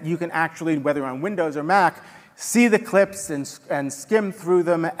is that you can actually, whether on Windows or Mac, see the clips and skim through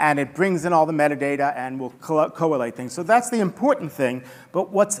them, and it brings in all the metadata and will correlate things. So that's the important thing.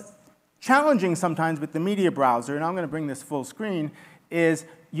 But what's challenging sometimes with the media browser, and I'm going to bring this full screen, is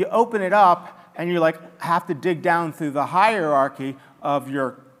you open it up and you have to dig down through the hierarchy of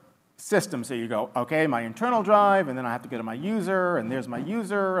your system. So you go, okay, my internal drive, and then I have to go to my user, and there's my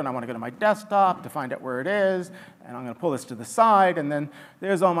user, and I want to go to my desktop to find out where it is, and I'm going to pull this to the side, and then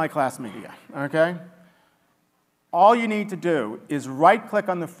there's all my class media, okay? All you need to do is right-click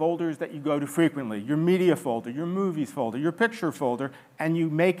on the folders that you go to frequently, your media folder, your movies folder, your picture folder, and you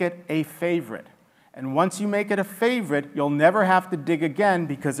make it a favorite. And once you make it a favorite, you'll never have to dig again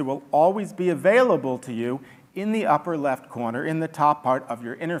because it will always be available to you in the upper left corner, in the top part of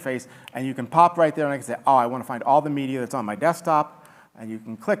your interface. And you can pop right there and I can say, oh, I want to find all the media that's on my desktop. And you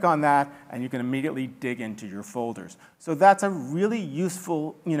can click on that, and you can immediately dig into your folders. So that's a really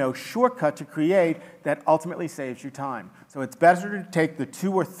useful, shortcut to create that ultimately saves you time. So it's better to take the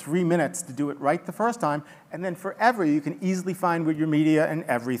 2 or 3 minutes to do it right the first time, and then forever you can easily find where your media and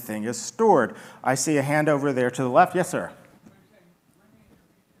everything is stored. I see a hand over there to the left. Yes, sir.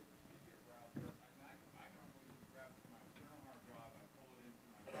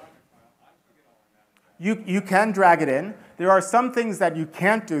 You can drag it in. There are some things that you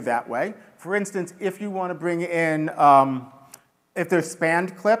can't do that way. For instance, if you want to bring in, if there's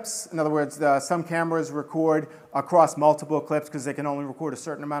spanned clips, in other words, some cameras record across multiple clips because they can only record a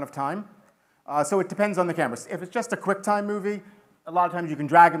certain amount of time. So it depends on the camera. If it's just a QuickTime movie, a lot of times you can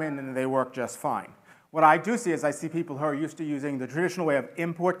drag them in and they work just fine. What I do see is I see people who are used to using the traditional way of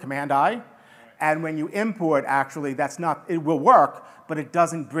import, Command-I. And when you import, actually, it will work, but it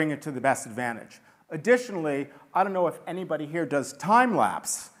doesn't bring it to the best advantage. Additionally, I don't know if anybody here does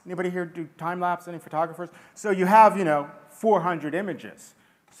time-lapse. Anybody here do time-lapse, any photographers? So you have, 400 images.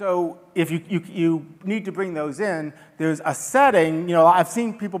 So if you need to bring those in, there's a setting. I've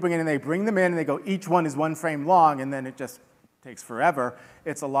seen people bring it in, they bring them in, and they go, each one is 1 frame long, and then it just takes forever.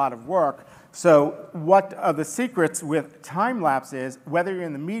 It's a lot of work. So what are the secrets with time-lapse is, whether you're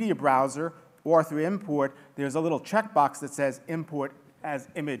in the media browser or through import, there's a little checkbox that says import as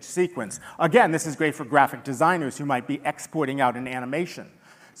image sequence. Again, this is great for graphic designers who might be exporting out an animation.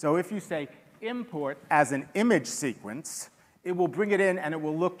 So if you say import as an image sequence, it will bring it in and it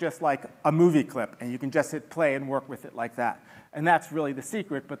will look just like a movie clip, and you can just hit play and work with it like that. And that's really the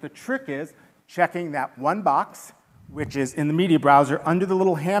secret, but the trick is checking that one box, which is in the media browser under the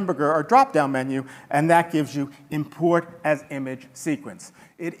little hamburger or drop-down menu, and that gives you import as image sequence.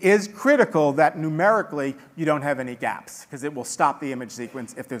 It is critical that numerically you don't have any gaps, because it will stop the image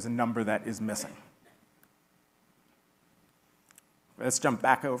sequence if there's a number that is missing. Let's jump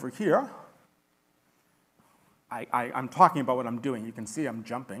back over here. I'm talking about what I'm doing. You can see I'm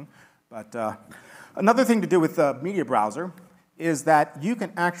jumping. But another thing to do with the media browser is that you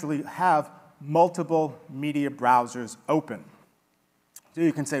can actually have multiple media browsers open. So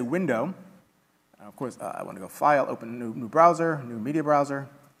you can say Window. Of course, I want to go File, Open new browser, new media browser.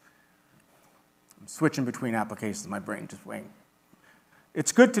 I'm switching between applications. My brain just waiting.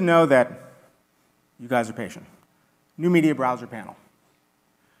 It's good to know that you guys are patient. New media browser panel.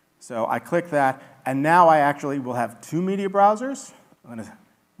 So I click that, and now I actually will have 2 media browsers. I'm going to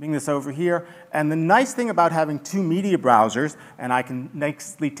bring this over here. And the nice thing about having 2 media browsers, and I can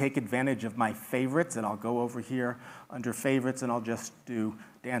nicely take advantage of my favorites, and I'll go over here under favorites, and I'll just do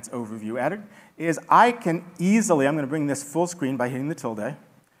Dance Overview Edit, is I can easily, I'm going to bring this full screen by hitting the tilde,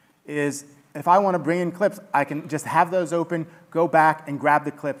 is if I want to bring in clips, I can just have those open, go back and grab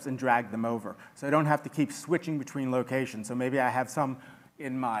the clips and drag them over. So I don't have to keep switching between locations. So maybe I have some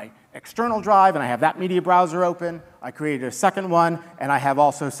in my external drive, and I have that media browser open. I created a second one, and I have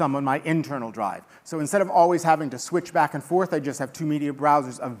also some on my internal drive. So instead of always having to switch back and forth, I just have 2 media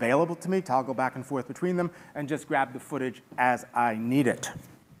browsers available to me, toggle back and forth between them, and just grab the footage as I need it.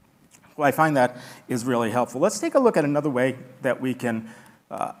 Well, I find that is really helpful. Let's take a look at another way that we can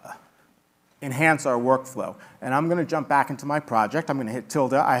enhance our workflow. And I'm going to jump back into my project. I'm going to hit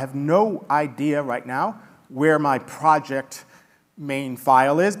tilde. I have no idea right now where my project main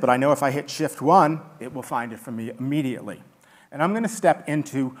file is, but I know if I hit Shift-1, it will find it for me immediately. And I'm going to step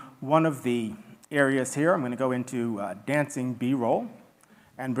into one of the areas here. I'm going to go into Dancing B-roll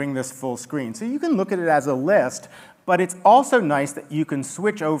and bring this full screen. So you can look at it as a list, but it's also nice that you can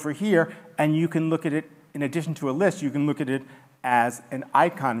switch over here and you can look at it, in addition to a list, you can look at it as an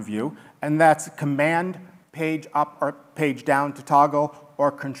icon view, and that's Command page up or page down to toggle,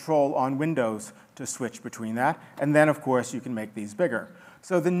 or Control on Windows to switch between that. And then, of course, you can make these bigger.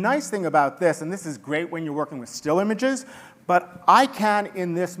 So the nice thing about this, and this is great when you're working with still images, but I can,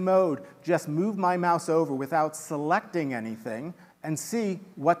 in this mode, just move my mouse over without selecting anything and see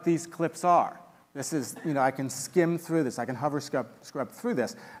what these clips are. This is, I can skim through this. I can hover scrub through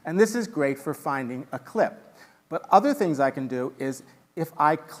this. And this is great for finding a clip. But other things I can do is, if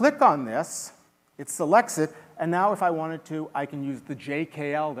I click on this, it selects it, and now if I wanted to, I can use the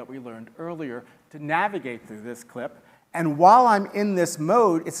JKL that we learned earlier to navigate through this clip. And while I'm in this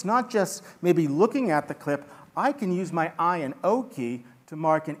mode, it's not just maybe looking at the clip. I can use my I and O key to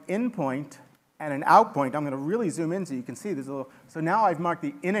mark an in point and an out point. I'm going to really zoom in so you can see there's a little. So now I've marked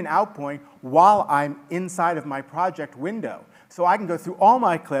the in and out point while I'm inside of my project window. So I can go through all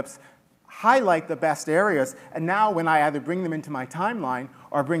my clips, highlight the best areas, and now when I either bring them into my timeline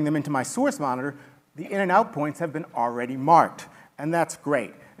or bring them into my source monitor, the in and out points have been already marked, and that's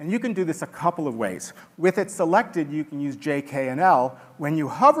great. And you can do this a couple of ways. With it selected, you can use J, K, and L. When you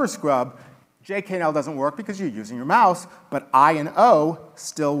hover scrub, J, K, and L doesn't work because you're using your mouse, but I and O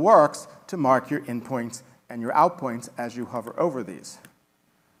still works to mark your in points and your out points as you hover over these.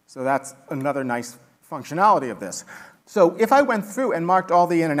 So that's another nice functionality of this. So if I went through and marked all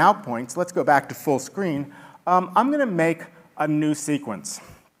the in and out points, let's go back to full screen. I'm going to make a new sequence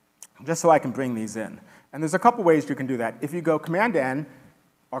just so I can bring these in. And there's a couple ways you can do that. If you go Command-N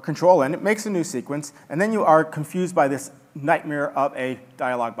or Control-N, it makes a new sequence, and then you are confused by this nightmare of a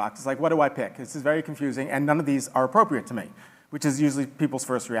dialog box. It's like, what do I pick? This is very confusing, and none of these are appropriate to me, which is usually people's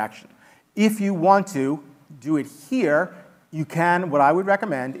first reaction. If you want to do it here, you can, what I would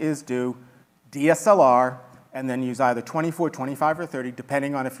recommend is do DSLR, and then use either 24, 25, or 30,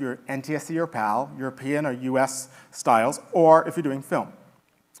 depending on if you're NTSC or PAL, European or US styles, or if you're doing film.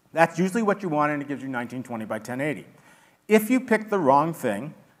 That's usually what you want, and it gives you 1920 by 1080. If you pick the wrong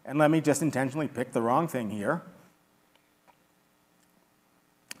thing, and let me just intentionally pick the wrong thing here,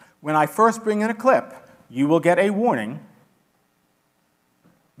 when I first bring in a clip, you will get a warning.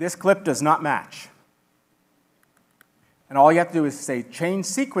 This clip does not match. And all you have to do is say change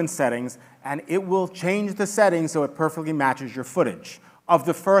sequence settings, and it will change the settings so it perfectly matches your footage of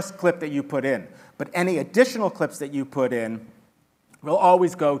the first clip that you put in. But any additional clips that you put in will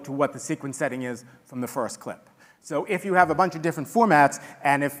always go to what the sequence setting is from the first clip. So if you have a bunch of different formats,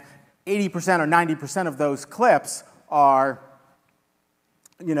 and if 80% or 90% of those clips are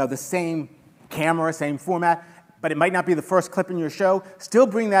the same camera, same format, but it might not be the first clip in your show, still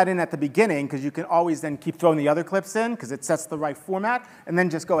bring that in at the beginning, because you can always then keep throwing the other clips in, because it sets the right format, and then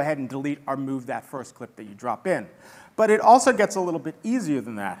just go ahead and delete or move that first clip that you drop in. But it also gets a little bit easier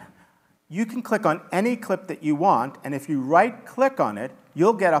than that. You can click on any clip that you want, and if you right-click on it,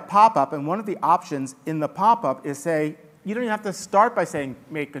 you'll get a pop-up, and one of the options in the pop-up is say, you don't even have to start by saying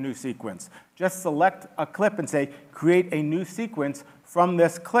make a new sequence. Just select a clip and say create a new sequence from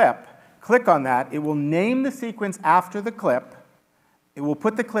this clip. Click on that. It will name the sequence after the clip. It will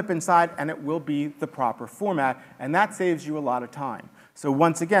put the clip inside, and it will be the proper format, and that saves you a lot of time. So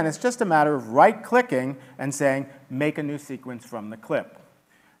once again, it's just a matter of right-clicking and saying, make a new sequence from the clip.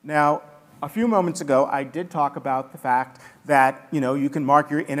 Now, a few moments ago, I did talk about the fact that you can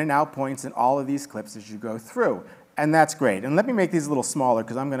mark your in and out points in all of these clips as you go through, and that's great. And let me make these a little smaller,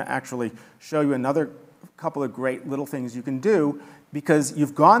 because I'm going to actually show you another couple of great little things you can do, because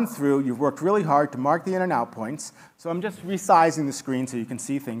you've gone through, you've worked really hard to mark the in and out points. So I'm just resizing the screen so you can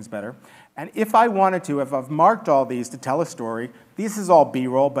see things better. And if I wanted to, if I've marked all these to tell a story, this is all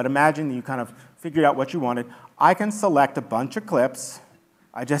B-roll, but imagine you kind of figured out what you wanted. I can select a bunch of clips.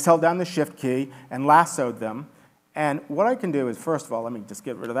 I just held down the Shift key and lassoed them. And what I can do is, first of all, let me just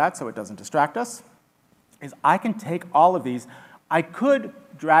get rid of that so it doesn't distract us, is I can take all of these. I could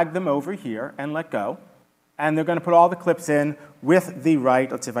drag them over here and let go. And they're going to put all the clips in with the right.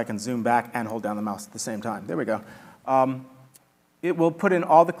 Let's see if I can zoom back and hold down the mouse at the same time. There we go. It will put in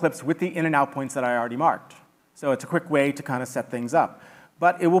all the clips with the in and out points that I already marked. So it's a quick way to kind of set things up.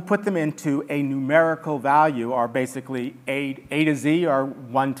 But it will put them into a numerical value, or basically A to Z, or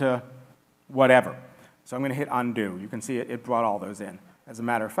 1 to whatever. So I'm going to hit undo. You can see it brought all those in. As a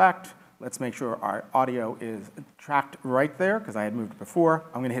matter of fact, let's make sure our audio is tracked right there, because I had moved it before.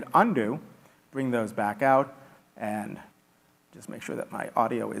 I'm going to hit undo, bring those back out, and just make sure that my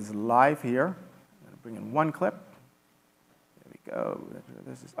audio is live here. I'm going to bring in one clip. There we go.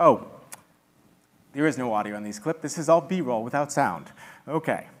 There is no audio on these clips. This is all B-roll without sound.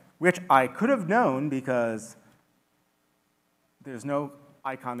 Okay, which I could have known because there's no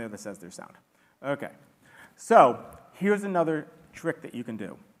icon there that says there's sound. Okay, so here's another trick that you can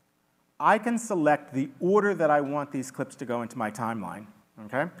do. I can select the order that I want these clips to go into my timeline,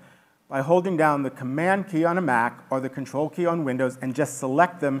 okay, by holding down the Command key on a Mac or the Control key on Windows and just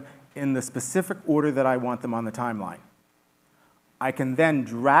select them in the specific order that I want them on the timeline. I can then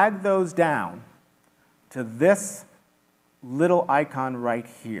drag those down to this little icon right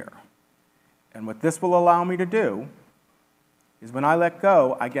here. And what this will allow me to do is when I let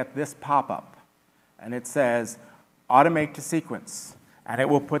go, I get this pop-up. And it says, automate to sequence. And it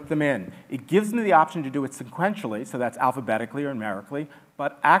will put them in. It gives me the option to do it sequentially, so that's alphabetically or numerically.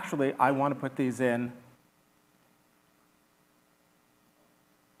 But actually, I want to put these in,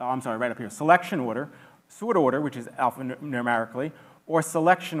 right up here, selection order, sort order, which is alphanumerically, or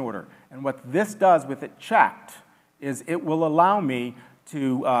selection order. And what this does with it checked is it will allow me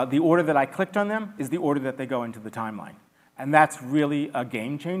to, the order that I clicked on them is the order that they go into the timeline. And that's really a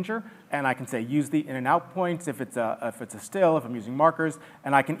game changer. And I can say use the in and out points if it's a still, if I'm using markers,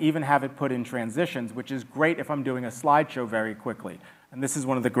 and I can even have it put in transitions, which is great if I'm doing a slideshow very quickly. And this is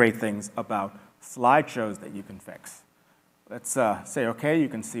one of the great things about slideshows that you can fix. Let's say OK. You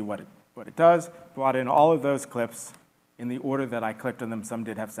can see what it does. Brought in all of those clips in the order that I clicked on them. Some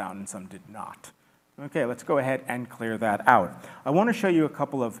did have sound and some did not. OK, let's go ahead and clear that out. I want to show you a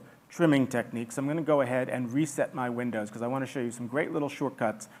couple of trimming techniques. I'm going to go ahead and reset my windows because I want to show you some great little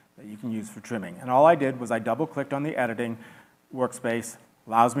shortcuts that you can use for trimming. And all I did was I double-clicked on the editing workspace.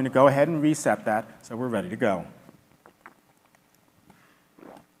 Allows me to go ahead and reset that, so we're ready to go.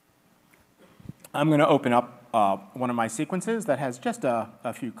 I'm going to open up one of my sequences that has just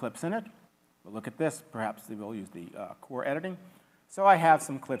a few clips in it. We'll look at this. Perhaps we'll use the core editing. So I have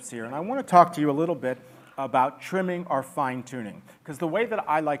some clips here, and I want to talk to you a little bit about trimming or fine-tuning. Because the way that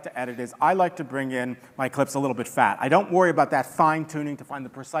I like to edit is I like to bring in my clips a little bit fat. I don't worry about that fine-tuning to find the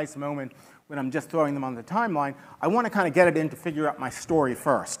precise moment when I'm just throwing them on the timeline. I want to kind of get it in to figure out my story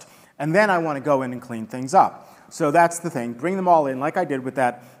first. And then I want to go in and clean things up. So that's the thing. Bring them all in like I did with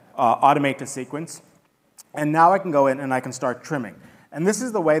that automate to sequence. And now I can go in and I can start trimming. And this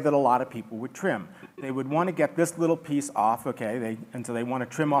is the way that a lot of people would trim. They would want to get this little piece off, okay, and so they want to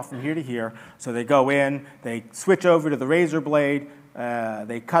trim off from here to here. So they go in, they switch over to the razor blade,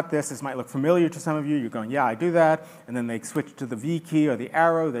 they cut this. This might look familiar to some of you. You're going, yeah, I do that. And then they switch to the V key or the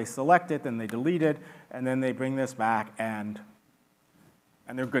arrow, they select it, then they delete it, and then they bring this back, and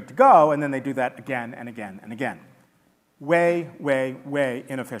they're good to go, and then they do that again and again and again. Way, way, way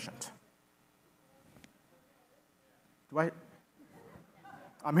inefficient.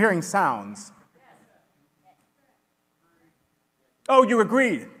 I'm hearing sounds. Oh, you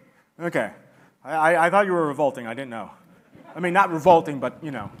agreed. Okay. I thought you were revolting. I didn't know. I mean, not revolting, but,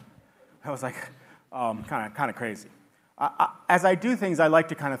 you know, I was like kind of crazy. As I do things, I like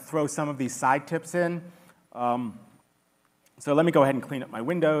to kind of throw some of these side tips in. So let me go ahead and clean up my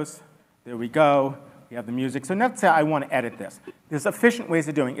windows. There we go. We have the music. So let's say I want to edit this. There's efficient ways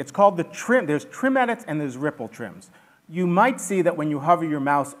of doing it. It's called the trim. There's trim edits and there's ripple trims. You might see that when you hover your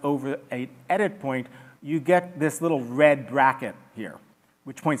mouse over an edit point, you get this little red bracket here,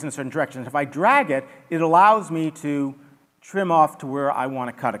 which points in a certain direction. If I drag it, it allows me to trim off to where I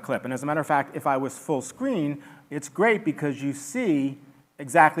want to cut a clip. And as a matter of fact, if I was full screen, it's great because you see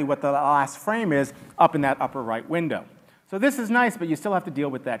exactly what the last frame is up in that upper right window. So this is nice, but you still have to deal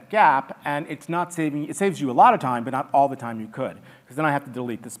with that gap, and it's not saving. It saves you a lot of time, but not all the time you could, because then I have to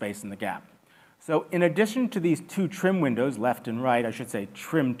delete the space in the gap. So in addition to these two trim windows, left and right, I should say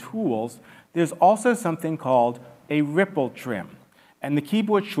trim tools, there's also something called a ripple trim. And the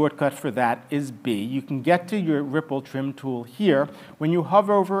keyboard shortcut for that is B. You can get to your ripple trim tool here. When you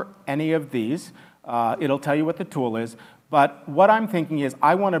hover over any of these, it'll tell you what the tool is. But what I'm thinking is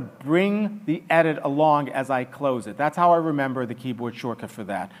I want to bring the edit along as I close it. That's how I remember the keyboard shortcut for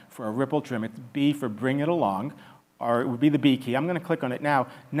that. For a ripple trim, it's B for bring it along, or it would be the B key. I'm going to click on it now.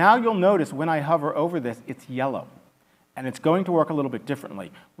 Now you'll notice when I hover over this, it's yellow. And it's going to work a little bit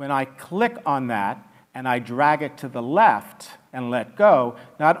differently. When I click on that and I drag it to the left and let go,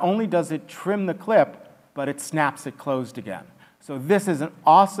 not only does it trim the clip, but it snaps it closed again. So this is an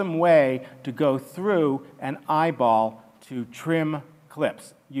awesome way to go through and eyeball to trim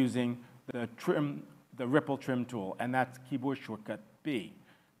clips using the ripple trim tool. And that's keyboard shortcut B.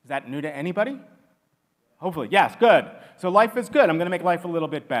 Is that new to anybody? Hopefully, yes, good. So life is good. I'm going to make life a little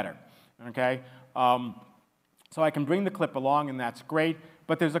bit better, okay? So I can bring the clip along, and that's great.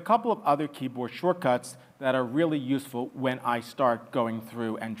 But there's a couple of other keyboard shortcuts that are really useful when I start going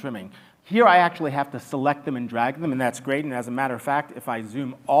through and trimming. Here I actually have to select them and drag them, and that's great. And as a matter of fact, if I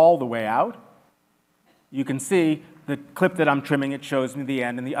zoom all the way out, you can see the clip that I'm trimming, it shows me the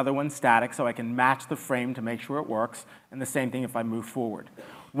end, and the other one's static, so I can match the frame to make sure it works. And the same thing if I move forward.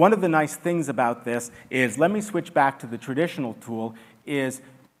 One of the nice things about this is, let me switch back to the traditional tool, is,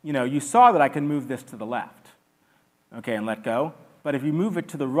 you know, you saw that I can move this to the left, okay, and let go. But if you move it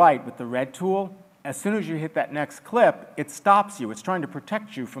to the right with the red tool, as soon as you hit that next clip, it stops you. It's trying to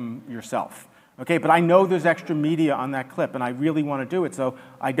protect you from yourself, okay? But I know there's extra media on that clip, and I really want to do it, so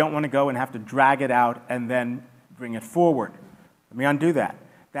I don't want to go and have to drag it out and then bring it forward. Let me undo that.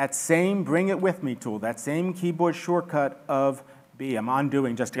 That same bring it with me tool, that same keyboard shortcut of B, I'm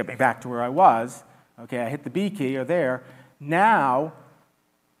undoing just to get me back to where I was. Okay, I hit the B key, or there. Now,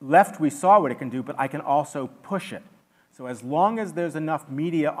 left we saw what it can do, but I can also push it. So as long as there's enough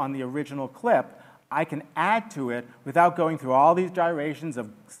media on the original clip, I can add to it without going through all these gyrations of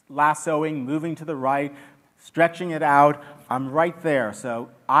lassoing, moving to the right, stretching it out, I'm right there. So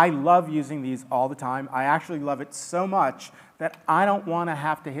I love using these all the time. I actually love it so much that I don't want to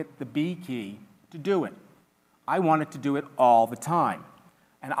have to hit the B key to do it. I want it to do it all the time.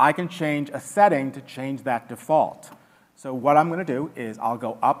 And I can change a setting to change that default. So what I'm going to do is I'll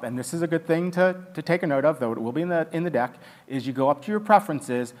go up, and this is a good thing to take a note of, though it will be in the deck, is you go up to your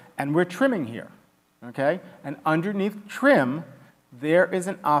preferences, and we're trimming here, okay? And underneath trim, there is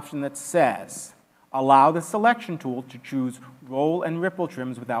an option that says, allow the selection tool to choose roll and ripple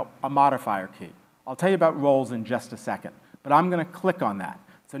trims without a modifier key. I'll tell you about rolls in just a second, but I'm going to click on that.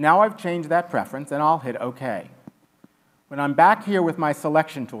 So now I've changed that preference, and I'll hit OK. When I'm back here with my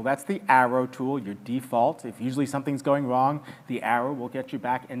selection tool, that's the arrow tool, your default. If usually something's going wrong, the arrow will get you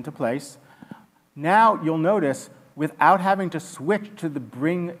back into place. Now you'll notice, without having to switch to the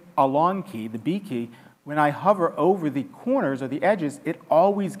bring along key, the B key, when I hover over the corners or the edges, it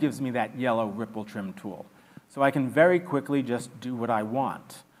always gives me that yellow ripple trim tool. So I can very quickly just do what I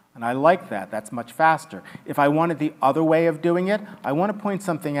want. And I like that. That's much faster. If I wanted the other way of doing it, I want to point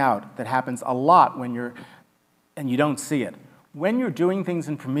something out that happens a lot when you're and you don't see it. When you're doing things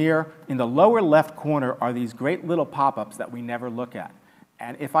in Premiere, in the lower left corner are these great little pop-ups that we never look at.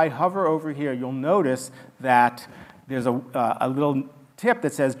 And if I hover over here, you'll notice that there's a little tip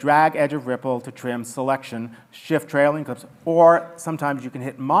that says drag edge of ripple to trim selection, shift trailing clips, or sometimes you can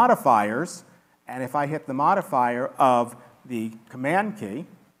hit modifiers, and if I hit the modifier of the command key,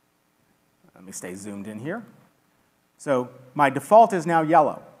 let me stay zoomed in here. So my default is now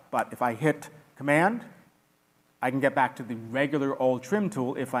yellow, but if I hit command, I can get back to the regular old trim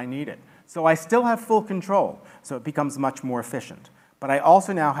tool if I need it. So I still have full control, so it becomes much more efficient. But I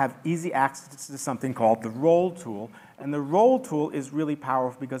also now have easy access to something called the roll tool, and the roll tool is really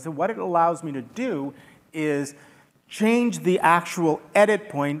powerful because what it allows me to do is change the actual edit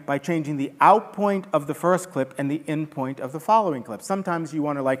point by changing the out point of the first clip and the in point of the following clip. Sometimes you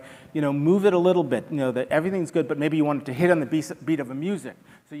want to move it a little bit, that everything's good, but maybe you want it to hit on the beat of a music.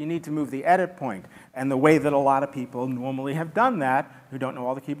 So you need to move the edit point. And the way that a lot of people normally have done that, who don't know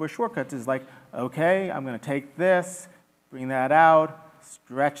all the keyboard shortcuts, is like, okay, I'm going to take this, bring that out,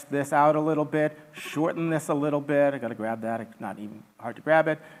 stretch this out a little bit, shorten this a little bit. I got to grab that. It's not even hard to grab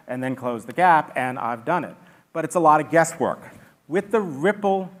it. And then close the gap, and I've done it. But it's a lot of guesswork. With the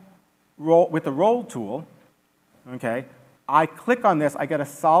roll tool, okay, I click on this, I get a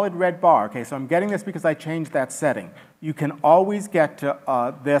solid red bar. Okay, so I'm getting this because I changed that setting. You can always get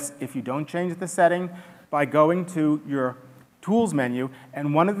to this if you don't change the setting by going to your Tools menu.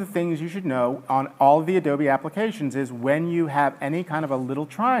 And one of the things you should know on all of the Adobe applications is when you have any kind of a little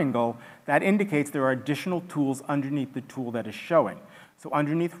triangle, that indicates there are additional tools underneath the tool that is showing. So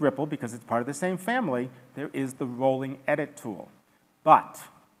underneath Ripple, because it's part of the same family, there is the rolling edit tool. But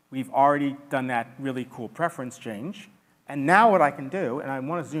we've already done that really cool preference change. And now what I can do, and I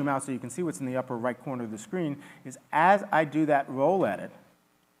want to zoom out so you can see what's in the upper right corner of the screen, is as I do that roll edit,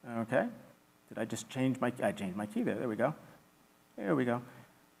 okay, did I just change my, I changed my key there, there we go. There we go.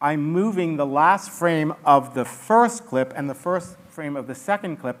 I'm moving the last frame of the first clip and the first frame of the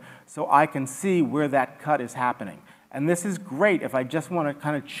second clip so I can see where that cut is happening. And this is great if I just want to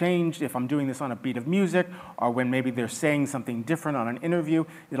kind of change, if I'm doing this on a beat of music or when maybe they're saying something different on an interview.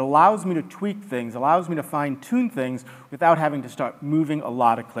 It allows me to tweak things, allows me to fine-tune things without having to start moving a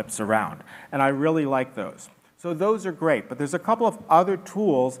lot of clips around. And I really like those. So those are great, but there's a couple of other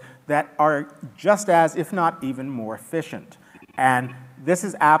tools that are just as, if not even more efficient. And this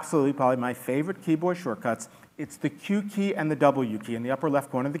is absolutely probably my favorite keyboard shortcuts. It's the Q key and the W key in the upper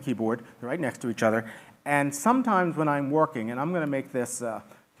left corner of the keyboard. They're right next to each other. And sometimes when I'm working, and I'm going to make this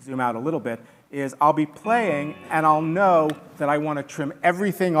zoom out a little bit, is I'll be playing and I'll know that I want to trim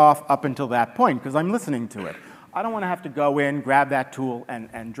everything off up until that point because I'm listening to it. I don't want to have to go in, grab that tool,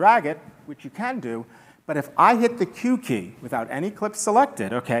 and drag it, which you can do. But if I hit the Q key without any clips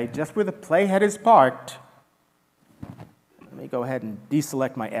selected, okay, just where the playhead is parked, let me go ahead and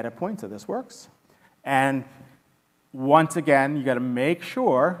deselect my edit point so this works. And once again, you got to make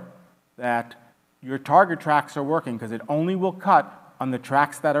sure that your target tracks are working because it only will cut on the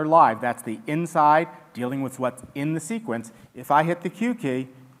tracks that are live. That's the inside, dealing with what's in the sequence. If I hit the Q key,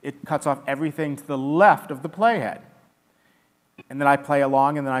 it cuts off everything to the left of the playhead. And then I play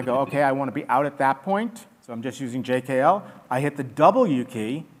along, and then I go, okay, I want to be out at that point, so I'm just using JKL. I hit the W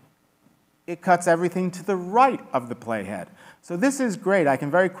key. It cuts everything to the right of the playhead. So this is great. I can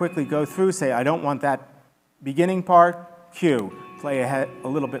very quickly go through, say, I don't want that beginning part, Q. Play ahead a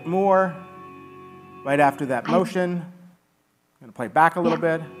little bit more. Right after that motion, I'm going to play back a little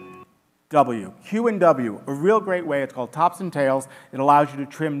bit. W. Q and W, a real great way. It's called tops and tails. It allows you to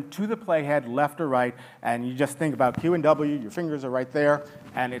trim to the playhead, left or right, and you just think about Q and W, your fingers are right there,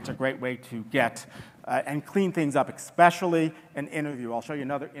 and it's a great way to get and clean things up, especially an interview. I'll show you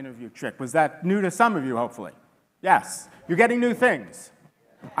another interview trick. Was that new to some of you, hopefully? Yes. You're getting new things.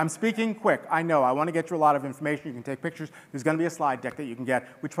 I'm speaking quick. I know. I want to get you a lot of information. You can take pictures. There's going to be a slide deck that you can get,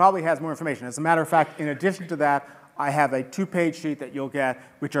 which probably has more information. As a matter of fact, in addition to that, I have a 2-page sheet that you'll get,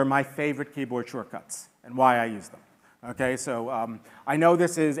 which are my favorite keyboard shortcuts and why I use them. Okay, so I know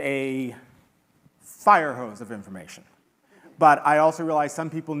this is a fire hose of information, but I also realize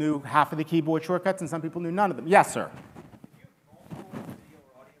some people knew half of the keyboard shortcuts and some people knew none of them. Yes, sir?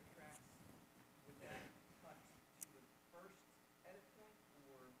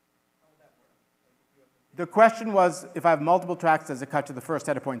 The question was, if I have multiple tracks, does it cut to the first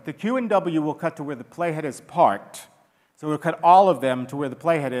edit point? The Q and W will cut to where the playhead is parked. So we'll cut all of them to where the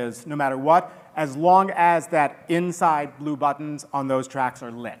playhead is, no matter what, as long as that inside blue buttons on those tracks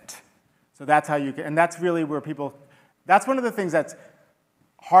are lit. So that's how you can, and that's really where people, that's one of the things that's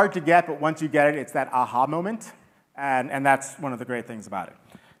hard to get, but once you get it, it's that aha moment, and that's one of the great things about it.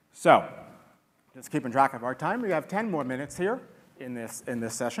 So, just keeping track of our time, we have 10 more minutes here in this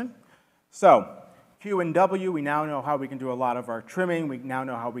session. So, Q and W, we now know how we can do a lot of our trimming. We now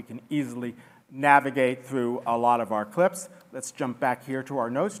know how we can easily navigate through a lot of our clips. Let's jump back here to our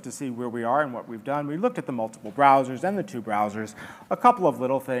notes to see where we are and what we've done. We looked at the multiple browsers and the 2 browsers. A couple of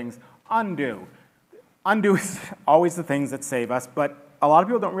little things. Undo. Undo is always the things that save us, but a lot of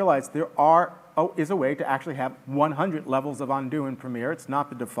people don't realize there is a way to actually have 100 levels of undo in Premiere. It's not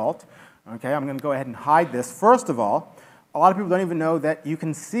the default. Okay, I'm going to go ahead and hide this. First of all, a lot of people don't even know that you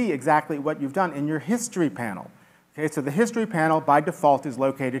can see exactly what you've done in your history panel. Okay, so the history panel, by default, is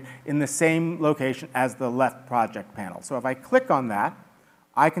located in the same location as the left project panel. So if I click on that,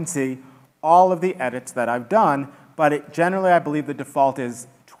 I can see all of the edits that I've done, but generally, I believe the default is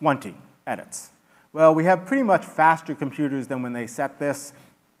 20 edits. Well, we have pretty much faster computers than when they set this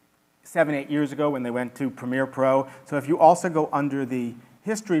 7, 8 years ago when they went to Premiere Pro. So if you also go under the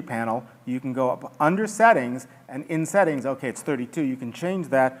history panel, you can go up under settings, and in settings, okay, it's 32, you can change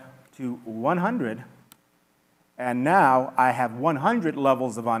that to 100, and now I have 100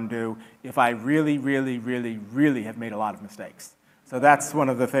 levels of undo if I really, really, really, really have made a lot of mistakes. So that's one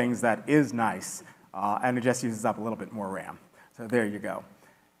of the things that is nice, and it just uses up a little bit more RAM. So there you go.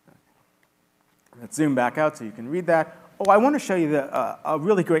 Let's zoom back out so you can read that. Oh, I want to show you a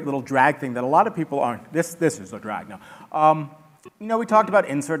really great little drag thing that a lot of people aren't. This is a drag now. You know, we talked about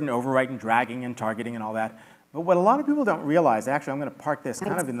insert and overwrite and dragging and targeting and all that. But what a lot of people don't realize, actually I'm going to park this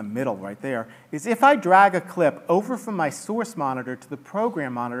kind of in the middle right there, is if I drag a clip over from my source monitor to the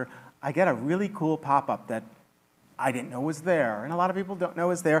program monitor, I get a really cool pop-up that I didn't know was there, and a lot of people don't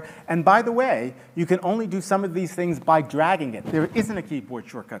know is there. And by the way, you can only do some of these things by dragging it. There isn't a keyboard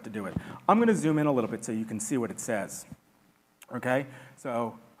shortcut to do it. I'm going to zoom in a little bit so you can see what it says. Okay,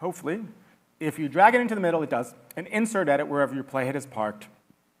 so hopefully, if you drag it into the middle, it does an insert edit wherever your playhead is parked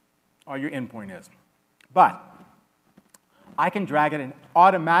or your in point is. But I can drag it and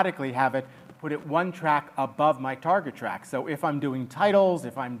automatically have it put it 1 track above my target track. So if I'm doing titles,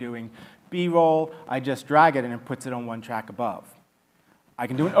 if I'm doing B-roll, I just drag it and it puts it on 1 track above. I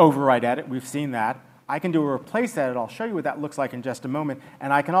can do an override edit. We've seen that. I can do a replace edit. I'll show you what that looks like in just a moment.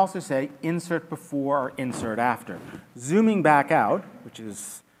 And I can also say insert before or insert after. Zooming back out, which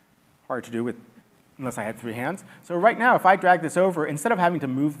is hard to do unless I had 3 hands. So right now, if I drag this over, instead of having to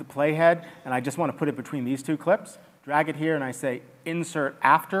move the playhead and I just want to put it between these 2 clips, drag it here and I say insert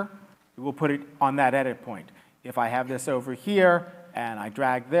after, it will put it on that edit point. If I have this over here and I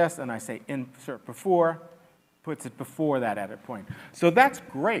drag this and I say insert before, puts it before that edit point. So that's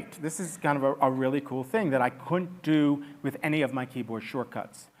great. This is kind of a really cool thing that I couldn't do with any of my keyboard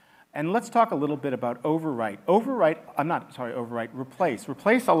shortcuts. And let's talk a little bit about overwrite. Replace.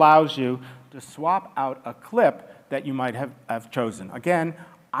 Replace allows you to swap out a clip that you might have chosen. Again,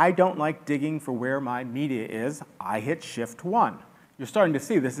 I don't like digging for where my media is. I hit Shift-1. You're starting to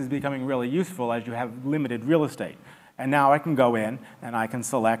see this is becoming really useful as you have limited real estate. And now I can go in and I can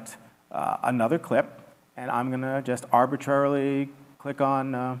select another clip, and I'm going to just arbitrarily click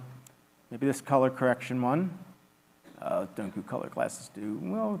on maybe this color correction one. Don't do color glasses,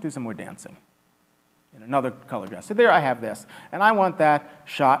 we'll do some more dancing. In another color glass. So there I have this. And I want that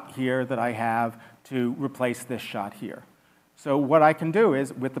shot here that I have to replace this shot here. So what I can do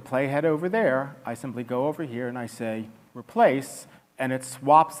is, with the playhead over there, I simply go over here and I say replace, and it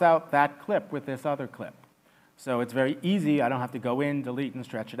swaps out that clip with this other clip. So it's very easy. I don't have to go in, delete, and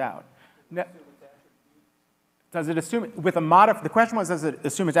stretch it out. Now, Does it assume, with a the question was, does it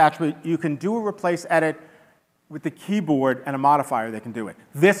assume its attribute? You can do a replace edit with the keyboard and a modifier that can do it.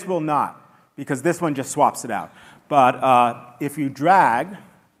 This will not, because this one just swaps it out. But if you drag,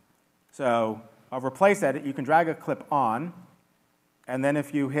 so a replace edit, you can drag a clip on, and then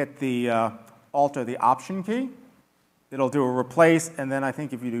if you hit the Alt or the Option key, it'll do a replace, and then I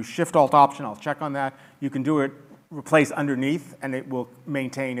think if you do Shift Alt Option, I'll check on that, you can do it replace underneath, and it will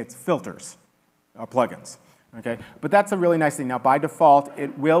maintain its filters, plugins. Okay? But that's a really nice thing. Now, by default,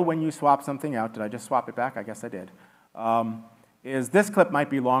 it will when you swap something out. Did I just swap it back? I guess I did. Is this clip might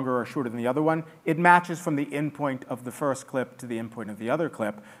be longer or shorter than the other one. It matches from the endpoint of the first clip to the endpoint of the other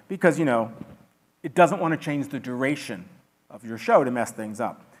clip because, you know, it doesn't want to change the duration of your show to mess things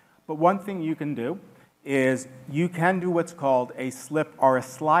up. But one thing you can do is you can do what's called a slip or a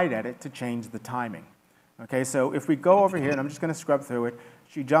slide edit to change the timing. Okay, so if we go over here, and I'm just going to scrub through it,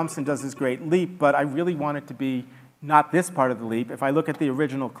 she jumps and does this great leap, but I really want it to be not this part of the leap. If I look at the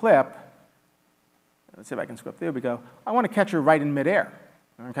original clip, let's see if I can scrub. There we go. I want to catch her right in midair.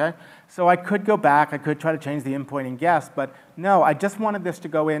 Okay? So I could go back. I could try to change the endpoint and guess, but no, I just wanted this to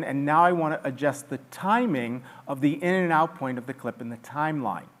go in, and now I want to adjust the timing of the in and out point of the clip in the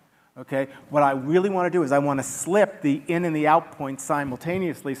timeline. Okay? What I really want to do is I want to slip the in and the out point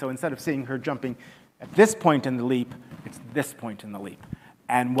simultaneously, so instead of seeing her jumping at this point in the leap, it's this point in the leap.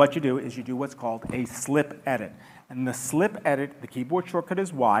 And what you do is you do what's called a slip edit. And the slip edit, the keyboard shortcut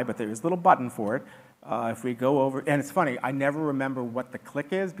is Y, but there is a little button for it. If we go over, and it's funny, I never remember what the click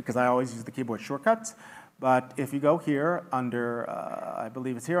is because I always use the keyboard shortcuts. But if you go here under, I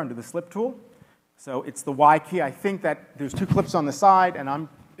believe it's here under the slip tool. So it's the Y key. I think that there's two clips on the side, and I'm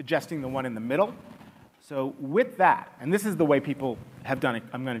adjusting the one in the middle. So with that, and this is the way people have done it.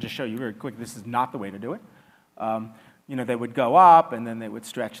 I'm going to just show you very quick. This is not the way to do it. You know, they would go up, and then they would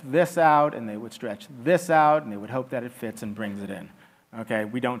stretch this out, and they would stretch this out, and they would hope that it fits and brings it in. Okay,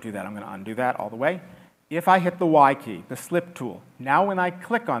 we don't do that. I'm going to undo that all the way. If I hit the Y key, the slip tool, now when I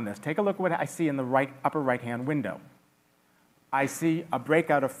click on this, take a look at what I see in the upper right-hand window. I see a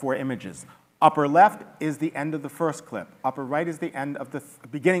breakout of 4 images. Upper left is the end of the first clip. Upper right is the end of the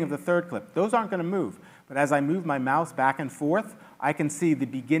beginning of the third clip. Those aren't going to move. But as I move my mouse back and forth, I can see the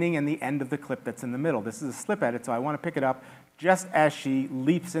beginning and the end of the clip that's in the middle. This is a slip edit, so I want to pick it up just as she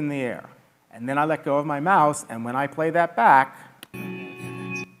leaps in the air. And then I let go of my mouse, and when I play that back,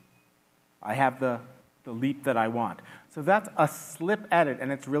 I have the leap that I want. So that's a slip edit,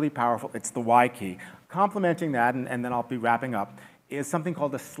 and it's really powerful. It's the Y key. Complementing that, and then I'll be wrapping up, is something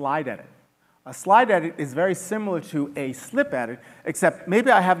called a slide edit. A slide edit is very similar to a slip edit, except maybe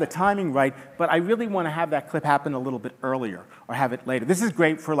I have the timing right, but I really want to have that clip happen a little bit earlier or have it later. This is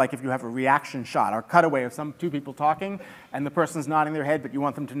great for like if you have a reaction shot or cutaway of two people talking and the person's nodding their head, but you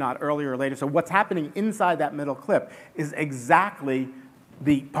want them to nod earlier or later. So what's happening inside that middle clip is exactly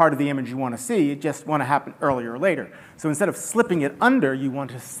the part of the image you want to see. You just want to happen earlier or later. So instead of slipping it under, you want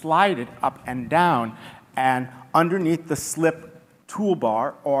to slide it up and down, and underneath the slip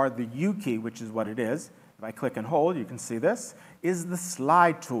toolbar, or the U key, which is what it is, if I click and hold, you can see this, is the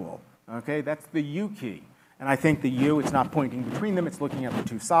slide tool. Okay, that's the U key. And I think the U, it's not pointing between them, it's looking at the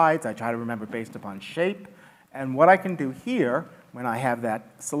two sides. I try to remember based upon shape. And what I can do here, when I have that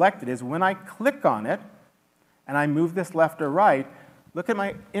selected, is when I click on it, and I move this left or right, look at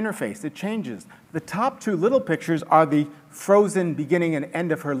my interface, it changes. The top 2 little pictures are the frozen beginning and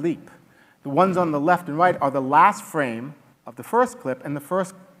end of her leap. The ones on the left and right are the last frame of the first clip and the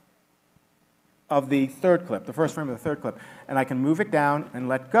first of the third clip, the first frame of the third clip. And I can move it down and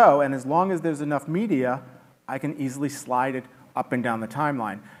let go, and as long as there's enough media, I can easily slide it up and down the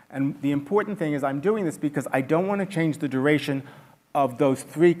timeline. And the important thing is I'm doing this because I don't want to change the duration of those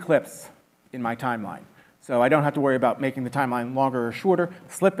 3 clips in my timeline. So I don't have to worry about making the timeline longer or shorter.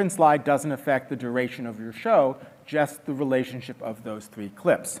 Slip and slide doesn't affect the duration of your show, just the relationship of those 3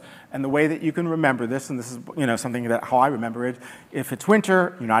 clips. And the way that you can remember this, and this is something that how I remember it, if it's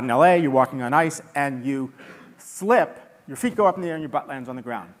winter, you're not in LA, you're walking on ice, and you slip, your feet go up in the air and your butt lands on the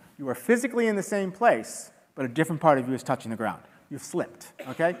ground. You are physically in the same place, but a different part of you is touching the ground. You've slipped,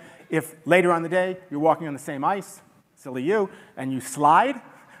 okay? If later on in the day, you're walking on the same ice, silly you, and you slide,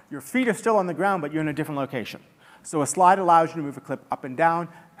 your feet are still on the ground, but you're in a different location. So a slide allows you to move a clip up and down,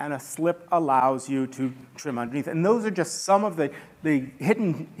 and a slip allows you to trim underneath. And those are just some of the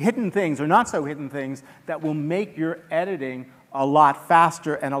hidden things, or not so hidden things, that will make your editing a lot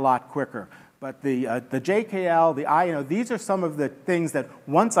faster and a lot quicker. But the JKL, the I, these are some of the things that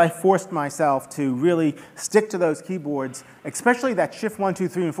once I forced myself to really stick to those keyboards, especially that Shift 1, 2,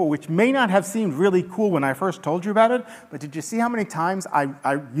 3, and 4, which may not have seemed really cool when I first told you about it, but did you see how many times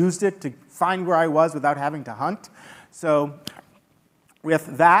I used it to find where I was without having to hunt? So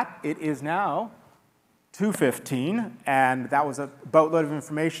with that, it is now 2:15, and that was a boatload of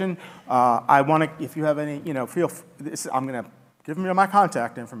information. I want to, if you have any, I'm going to give them my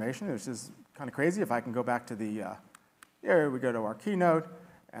contact information, which is kind of crazy. If I can go back to the, here we go to our keynote,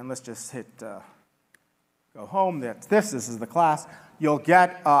 and let's just hit go home. This is the class. You'll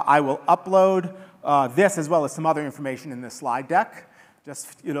get, I will upload this as well as some other information in this slide deck,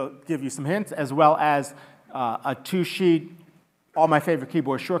 just give you some hints, as well as a 2-sheet, all my favorite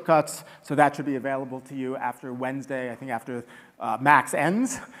keyboard shortcuts, so that should be available to you after Wednesday. I think after Max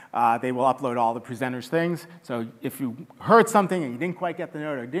ends, they will upload all the presenters' things. So if you heard something and you didn't quite get the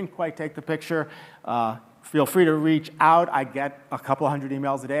note or didn't quite take the picture, feel free to reach out. I get a couple hundred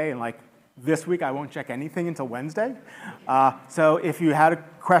emails a day, and like this week I won't check anything until Wednesday. So if you had a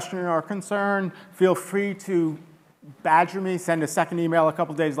question or concern, feel free to badger me, send a second email a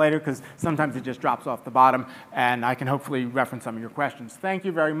couple days later, because sometimes it just drops off the bottom, and I can hopefully reference some of your questions. Thank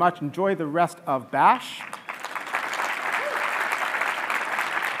you very much. Enjoy the rest of Bash.